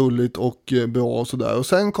var gulligt och bra och sådär. Och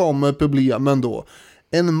sen kommer problemen då.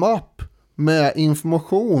 En mapp med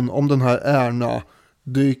information om den här Erna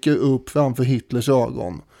dyker upp framför Hitlers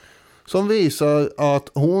ögon. Som visar att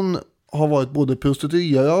hon har varit både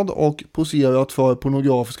prostituerad och poserat för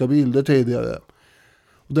pornografiska bilder tidigare.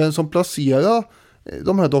 Och den som placerar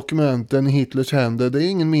de här dokumenten i Hitlers händer, det är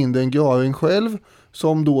ingen mindre än Göring själv,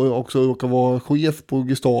 som då också råkar vara chef på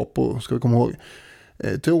Gestapo, ska vi komma ihåg.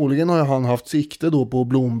 Troligen har han haft sikte då på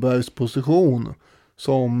Blombergs position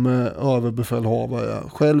som överbefälhavare.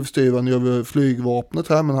 Själv styr han över flygvapnet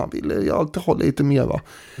här, men han ville ju alltid ha lite mer, va?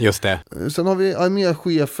 Just det. Sen har vi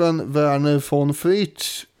arméchefen Werner von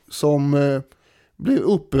Fritsch som blir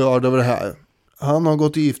upprörd över det här. Han har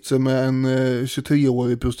gått gift sig med en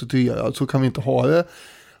 23-årig prostituerad, så kan vi inte ha det.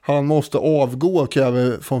 Han måste avgå,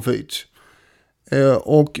 kräver von Fritsch.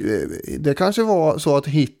 Och det kanske var så att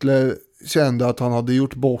Hitler kände att han hade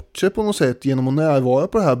gjort bort sig på något sätt genom att närvara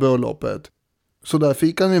på det här bröllopet. Så där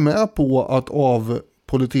fick han ju med på att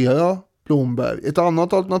avpolitera Blomberg. Ett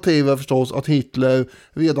annat alternativ är förstås att Hitler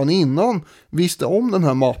redan innan visste om den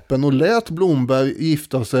här mappen och lät Blomberg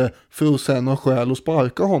gifta sig för att sen ha skäl och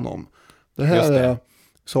sparka honom. Det här är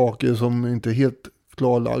saker som inte är helt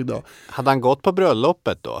klarlagda. Hade han gått på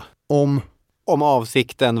bröllopet då? Om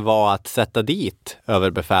avsikten var att sätta dit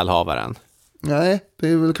överbefälhavaren? Nej, det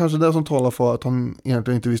är väl kanske det som talar för att han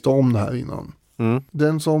egentligen inte visste om det här innan.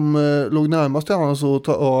 Den som låg närmast till honom så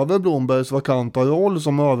ta över Blombergs vakanta roll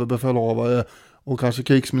som överbefälhavare och kanske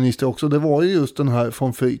krigsminister också, det var ju just den här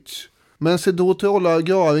von Fritsch. Men så då trollar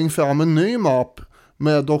Göring fram en ny mapp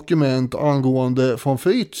med dokument angående von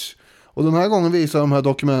Fritsch. Och den här gången visar de här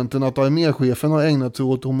dokumenten att arméchefen har ägnat sig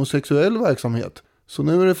åt homosexuell verksamhet. Så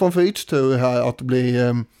nu är det von Fritsch tur här att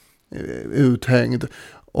bli uthängd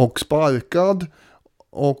och sparkad.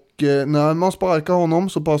 Och när man sparkar honom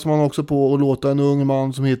så passar man också på att låta en ung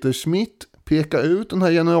man som heter Schmidt peka ut den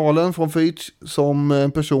här generalen von Fritsch som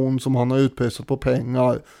en person som han har utpressat på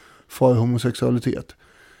pengar för homosexualitet.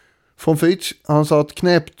 Von Fritsch, han satt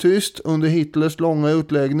knäpptyst under Hitlers långa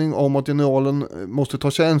utläggning om att generalen måste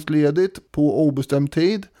ta tjänstledigt på obestämd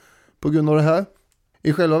tid på grund av det här.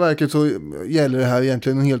 I själva verket så gäller det här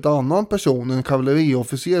egentligen en helt annan person, en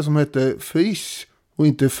kavalleriofficer som heter Frisch och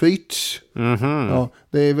inte Fritsch. Ja,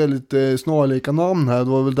 det är väldigt snarlika namn här.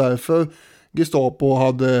 Det var väl därför Gestapo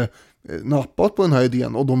hade nappat på den här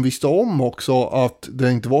idén, och de visste om också att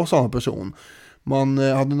det inte var samma person. Man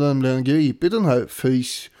hade nämligen gripit den här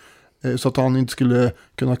Frisch så att han inte skulle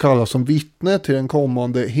kunna kallas som vittne till den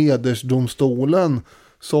kommande hedersdomstolen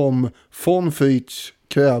som von Fritsch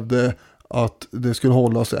krävde att det skulle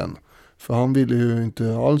hållas sen. För han ville ju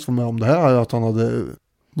inte alls vara med om det här, att han hade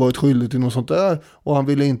varit skyldig till något sånt där, och han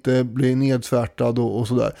ville inte bli nedsvärtad och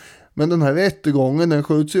sådär. Men den här rättegången, den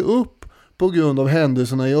skjuts ju upp på grund av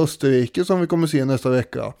händelserna i Österrike som vi kommer se nästa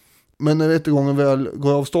vecka. Men när rättegången väl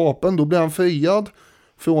går av stapeln, då blir han friad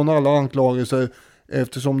från alla anklagelser,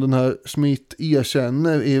 eftersom den här Schmidt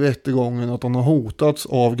erkänner i rättegången att han har hotats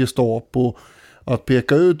av Gestapo att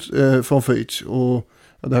peka ut von Fritsch. Och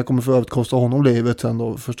det här kommer för övrigt kosta honom livet sen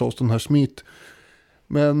då, förstås, den här Schmidt.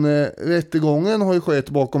 Men rättegången har ju skett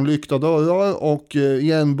bakom lyckta dörrar och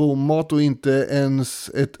igenbommat, och inte ens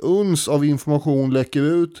ett uns av information läcker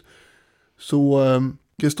ut. Så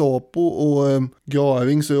Gestapo och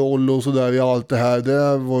Görings roll och sådär i allt det här,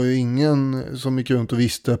 det var ju ingen som gick runt och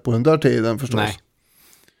visste på den där tiden förstås. Nej.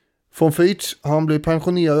 Von Fritsch, han blir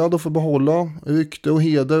pensionerad och får behålla rykte och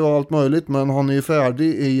heder och allt möjligt, men han är ju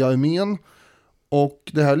färdig i armén.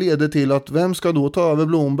 Och det här leder till att vem ska då ta över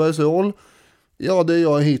Blombergs roll? Ja, det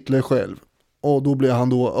gör Hitler själv. Och då blir han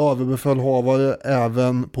då överbefälhavare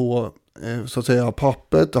även på så att säga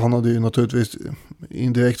pappret. Han hade ju naturligtvis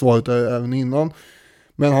indirekt varit där även innan.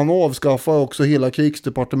 Men han avskaffar också hela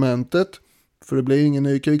krigsdepartementet, för det blir ingen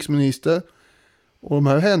ny krigsminister. Och de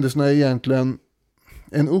här händelserna är egentligen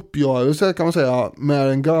en uppgörelse, kan man säga, med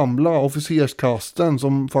den gamla officerskasten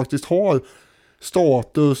som faktiskt har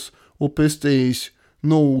status och prestige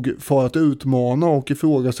nog för att utmana och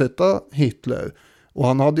ifrågasätta Hitler. Och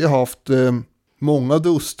han hade ju haft många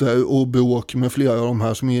duster och bråk med flera av de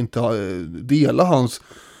här som inte delar hans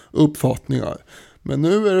uppfattningar. Men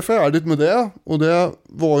nu är det färdigt med det, och det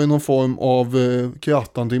var ju någon form av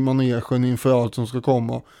krattan till manegen inför allt som ska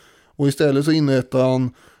komma. Och istället så inrättar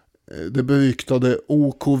han det beryktade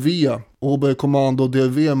OKV, Oberkommando der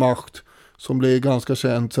Wehrmacht, som blev ganska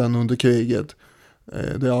känt sen under kriget.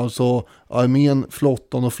 Det är alltså armén,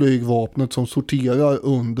 flottan och flygvapnet som sorterar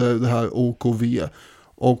under det här OKV.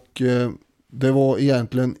 Och det var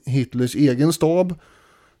egentligen Hitlers egen stab,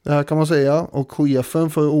 det här kan man säga. Och chefen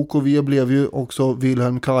för OKV blev ju också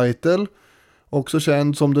Wilhelm Keitel, också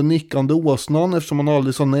känd som den nickande åsnan eftersom han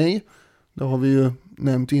aldrig sa nej. Det har vi ju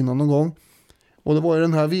nämnt innan någon gång. Och det var i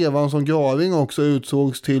den här vevan som Göring också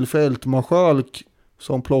utsågs till fältmarskalk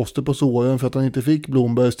som plåster på såren för att han inte fick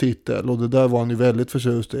Blombergs titel. Och det där var han ju väldigt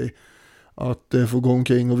förtjust i. Att få gå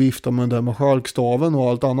omkring och vifta med den där marskalkstaven och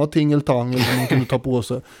allt annat tingeltangel som man kunde ta på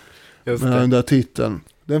sig med den där titeln.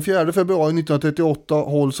 Den 4 februari 1938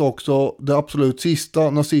 hålls också det absolut sista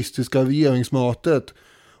nazistiska regeringsmötet.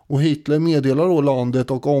 Och Hitler meddelar då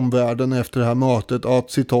landet och omvärlden efter det här mötet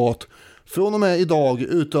att, citat, från och med idag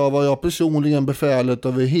utövar jag personligen befälet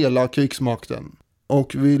över hela krigsmakten.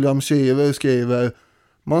 Och William Schever skriver,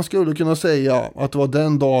 man skulle kunna säga att det var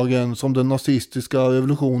den dagen som den nazistiska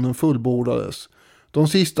revolutionen fullbordades. De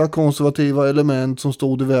sista konservativa element som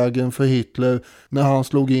stod i vägen för Hitler när han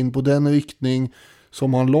slog in på den riktning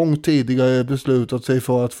som han långt tidigare beslutat sig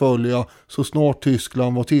för att följa så snart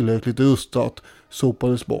Tyskland var tillräckligt rustat,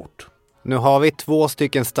 sopades bort. Nu har vi 2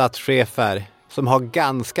 stycken statschefer som har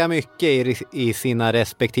ganska mycket i sina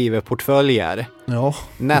respektive portföljer. Ja.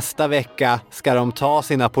 Nästa vecka ska de ta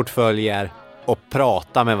sina portföljer och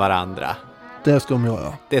prata med varandra. Det ska de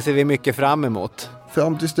göra. Det ser vi mycket fram emot.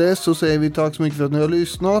 Fram tills dess så säger vi tack så mycket för att ni har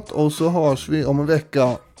lyssnat, och så hörs vi om en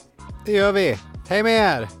vecka. Det gör vi. Hej med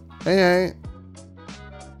er! Hej hej!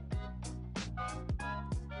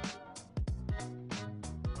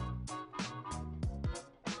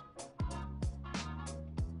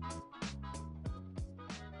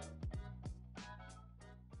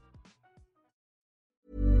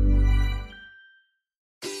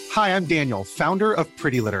 Hi, I'm Daniel, founder of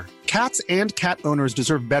Pretty Litter. Cats and cat owners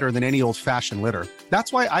deserve better than any old-fashioned litter.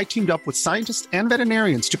 That's why I teamed up with scientists and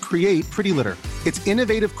veterinarians to create Pretty Litter. Its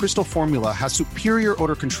innovative crystal formula has superior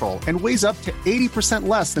odor control and weighs up to 80%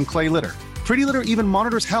 less than clay litter. Pretty Litter even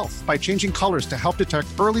monitors health by changing colors to help detect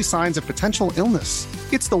early signs of potential illness.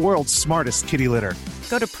 It's the world's smartest kitty litter.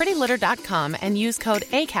 Go to prettylitter.com and use code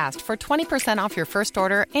ACAST for 20% off your first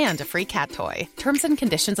order and a free cat toy. Terms and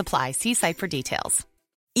conditions apply. See site for details.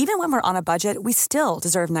 Even when we're on a budget, we still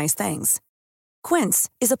deserve nice things. Quince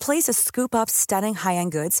is a place to scoop up stunning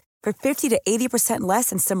high-end goods for 50 to 80%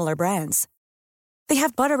 less than similar brands. They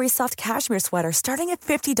have buttery soft cashmere sweaters starting at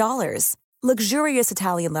 $50, luxurious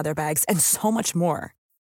Italian leather bags, and so much more.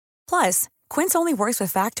 Plus, Quince only works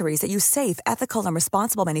with factories that use safe, ethical, and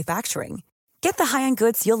responsible manufacturing. Get the high-end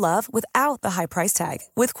goods you'll love without the high price tag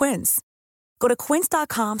with Quince. Go to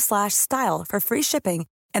quince.com/style for free shipping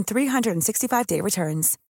and 365-day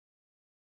returns.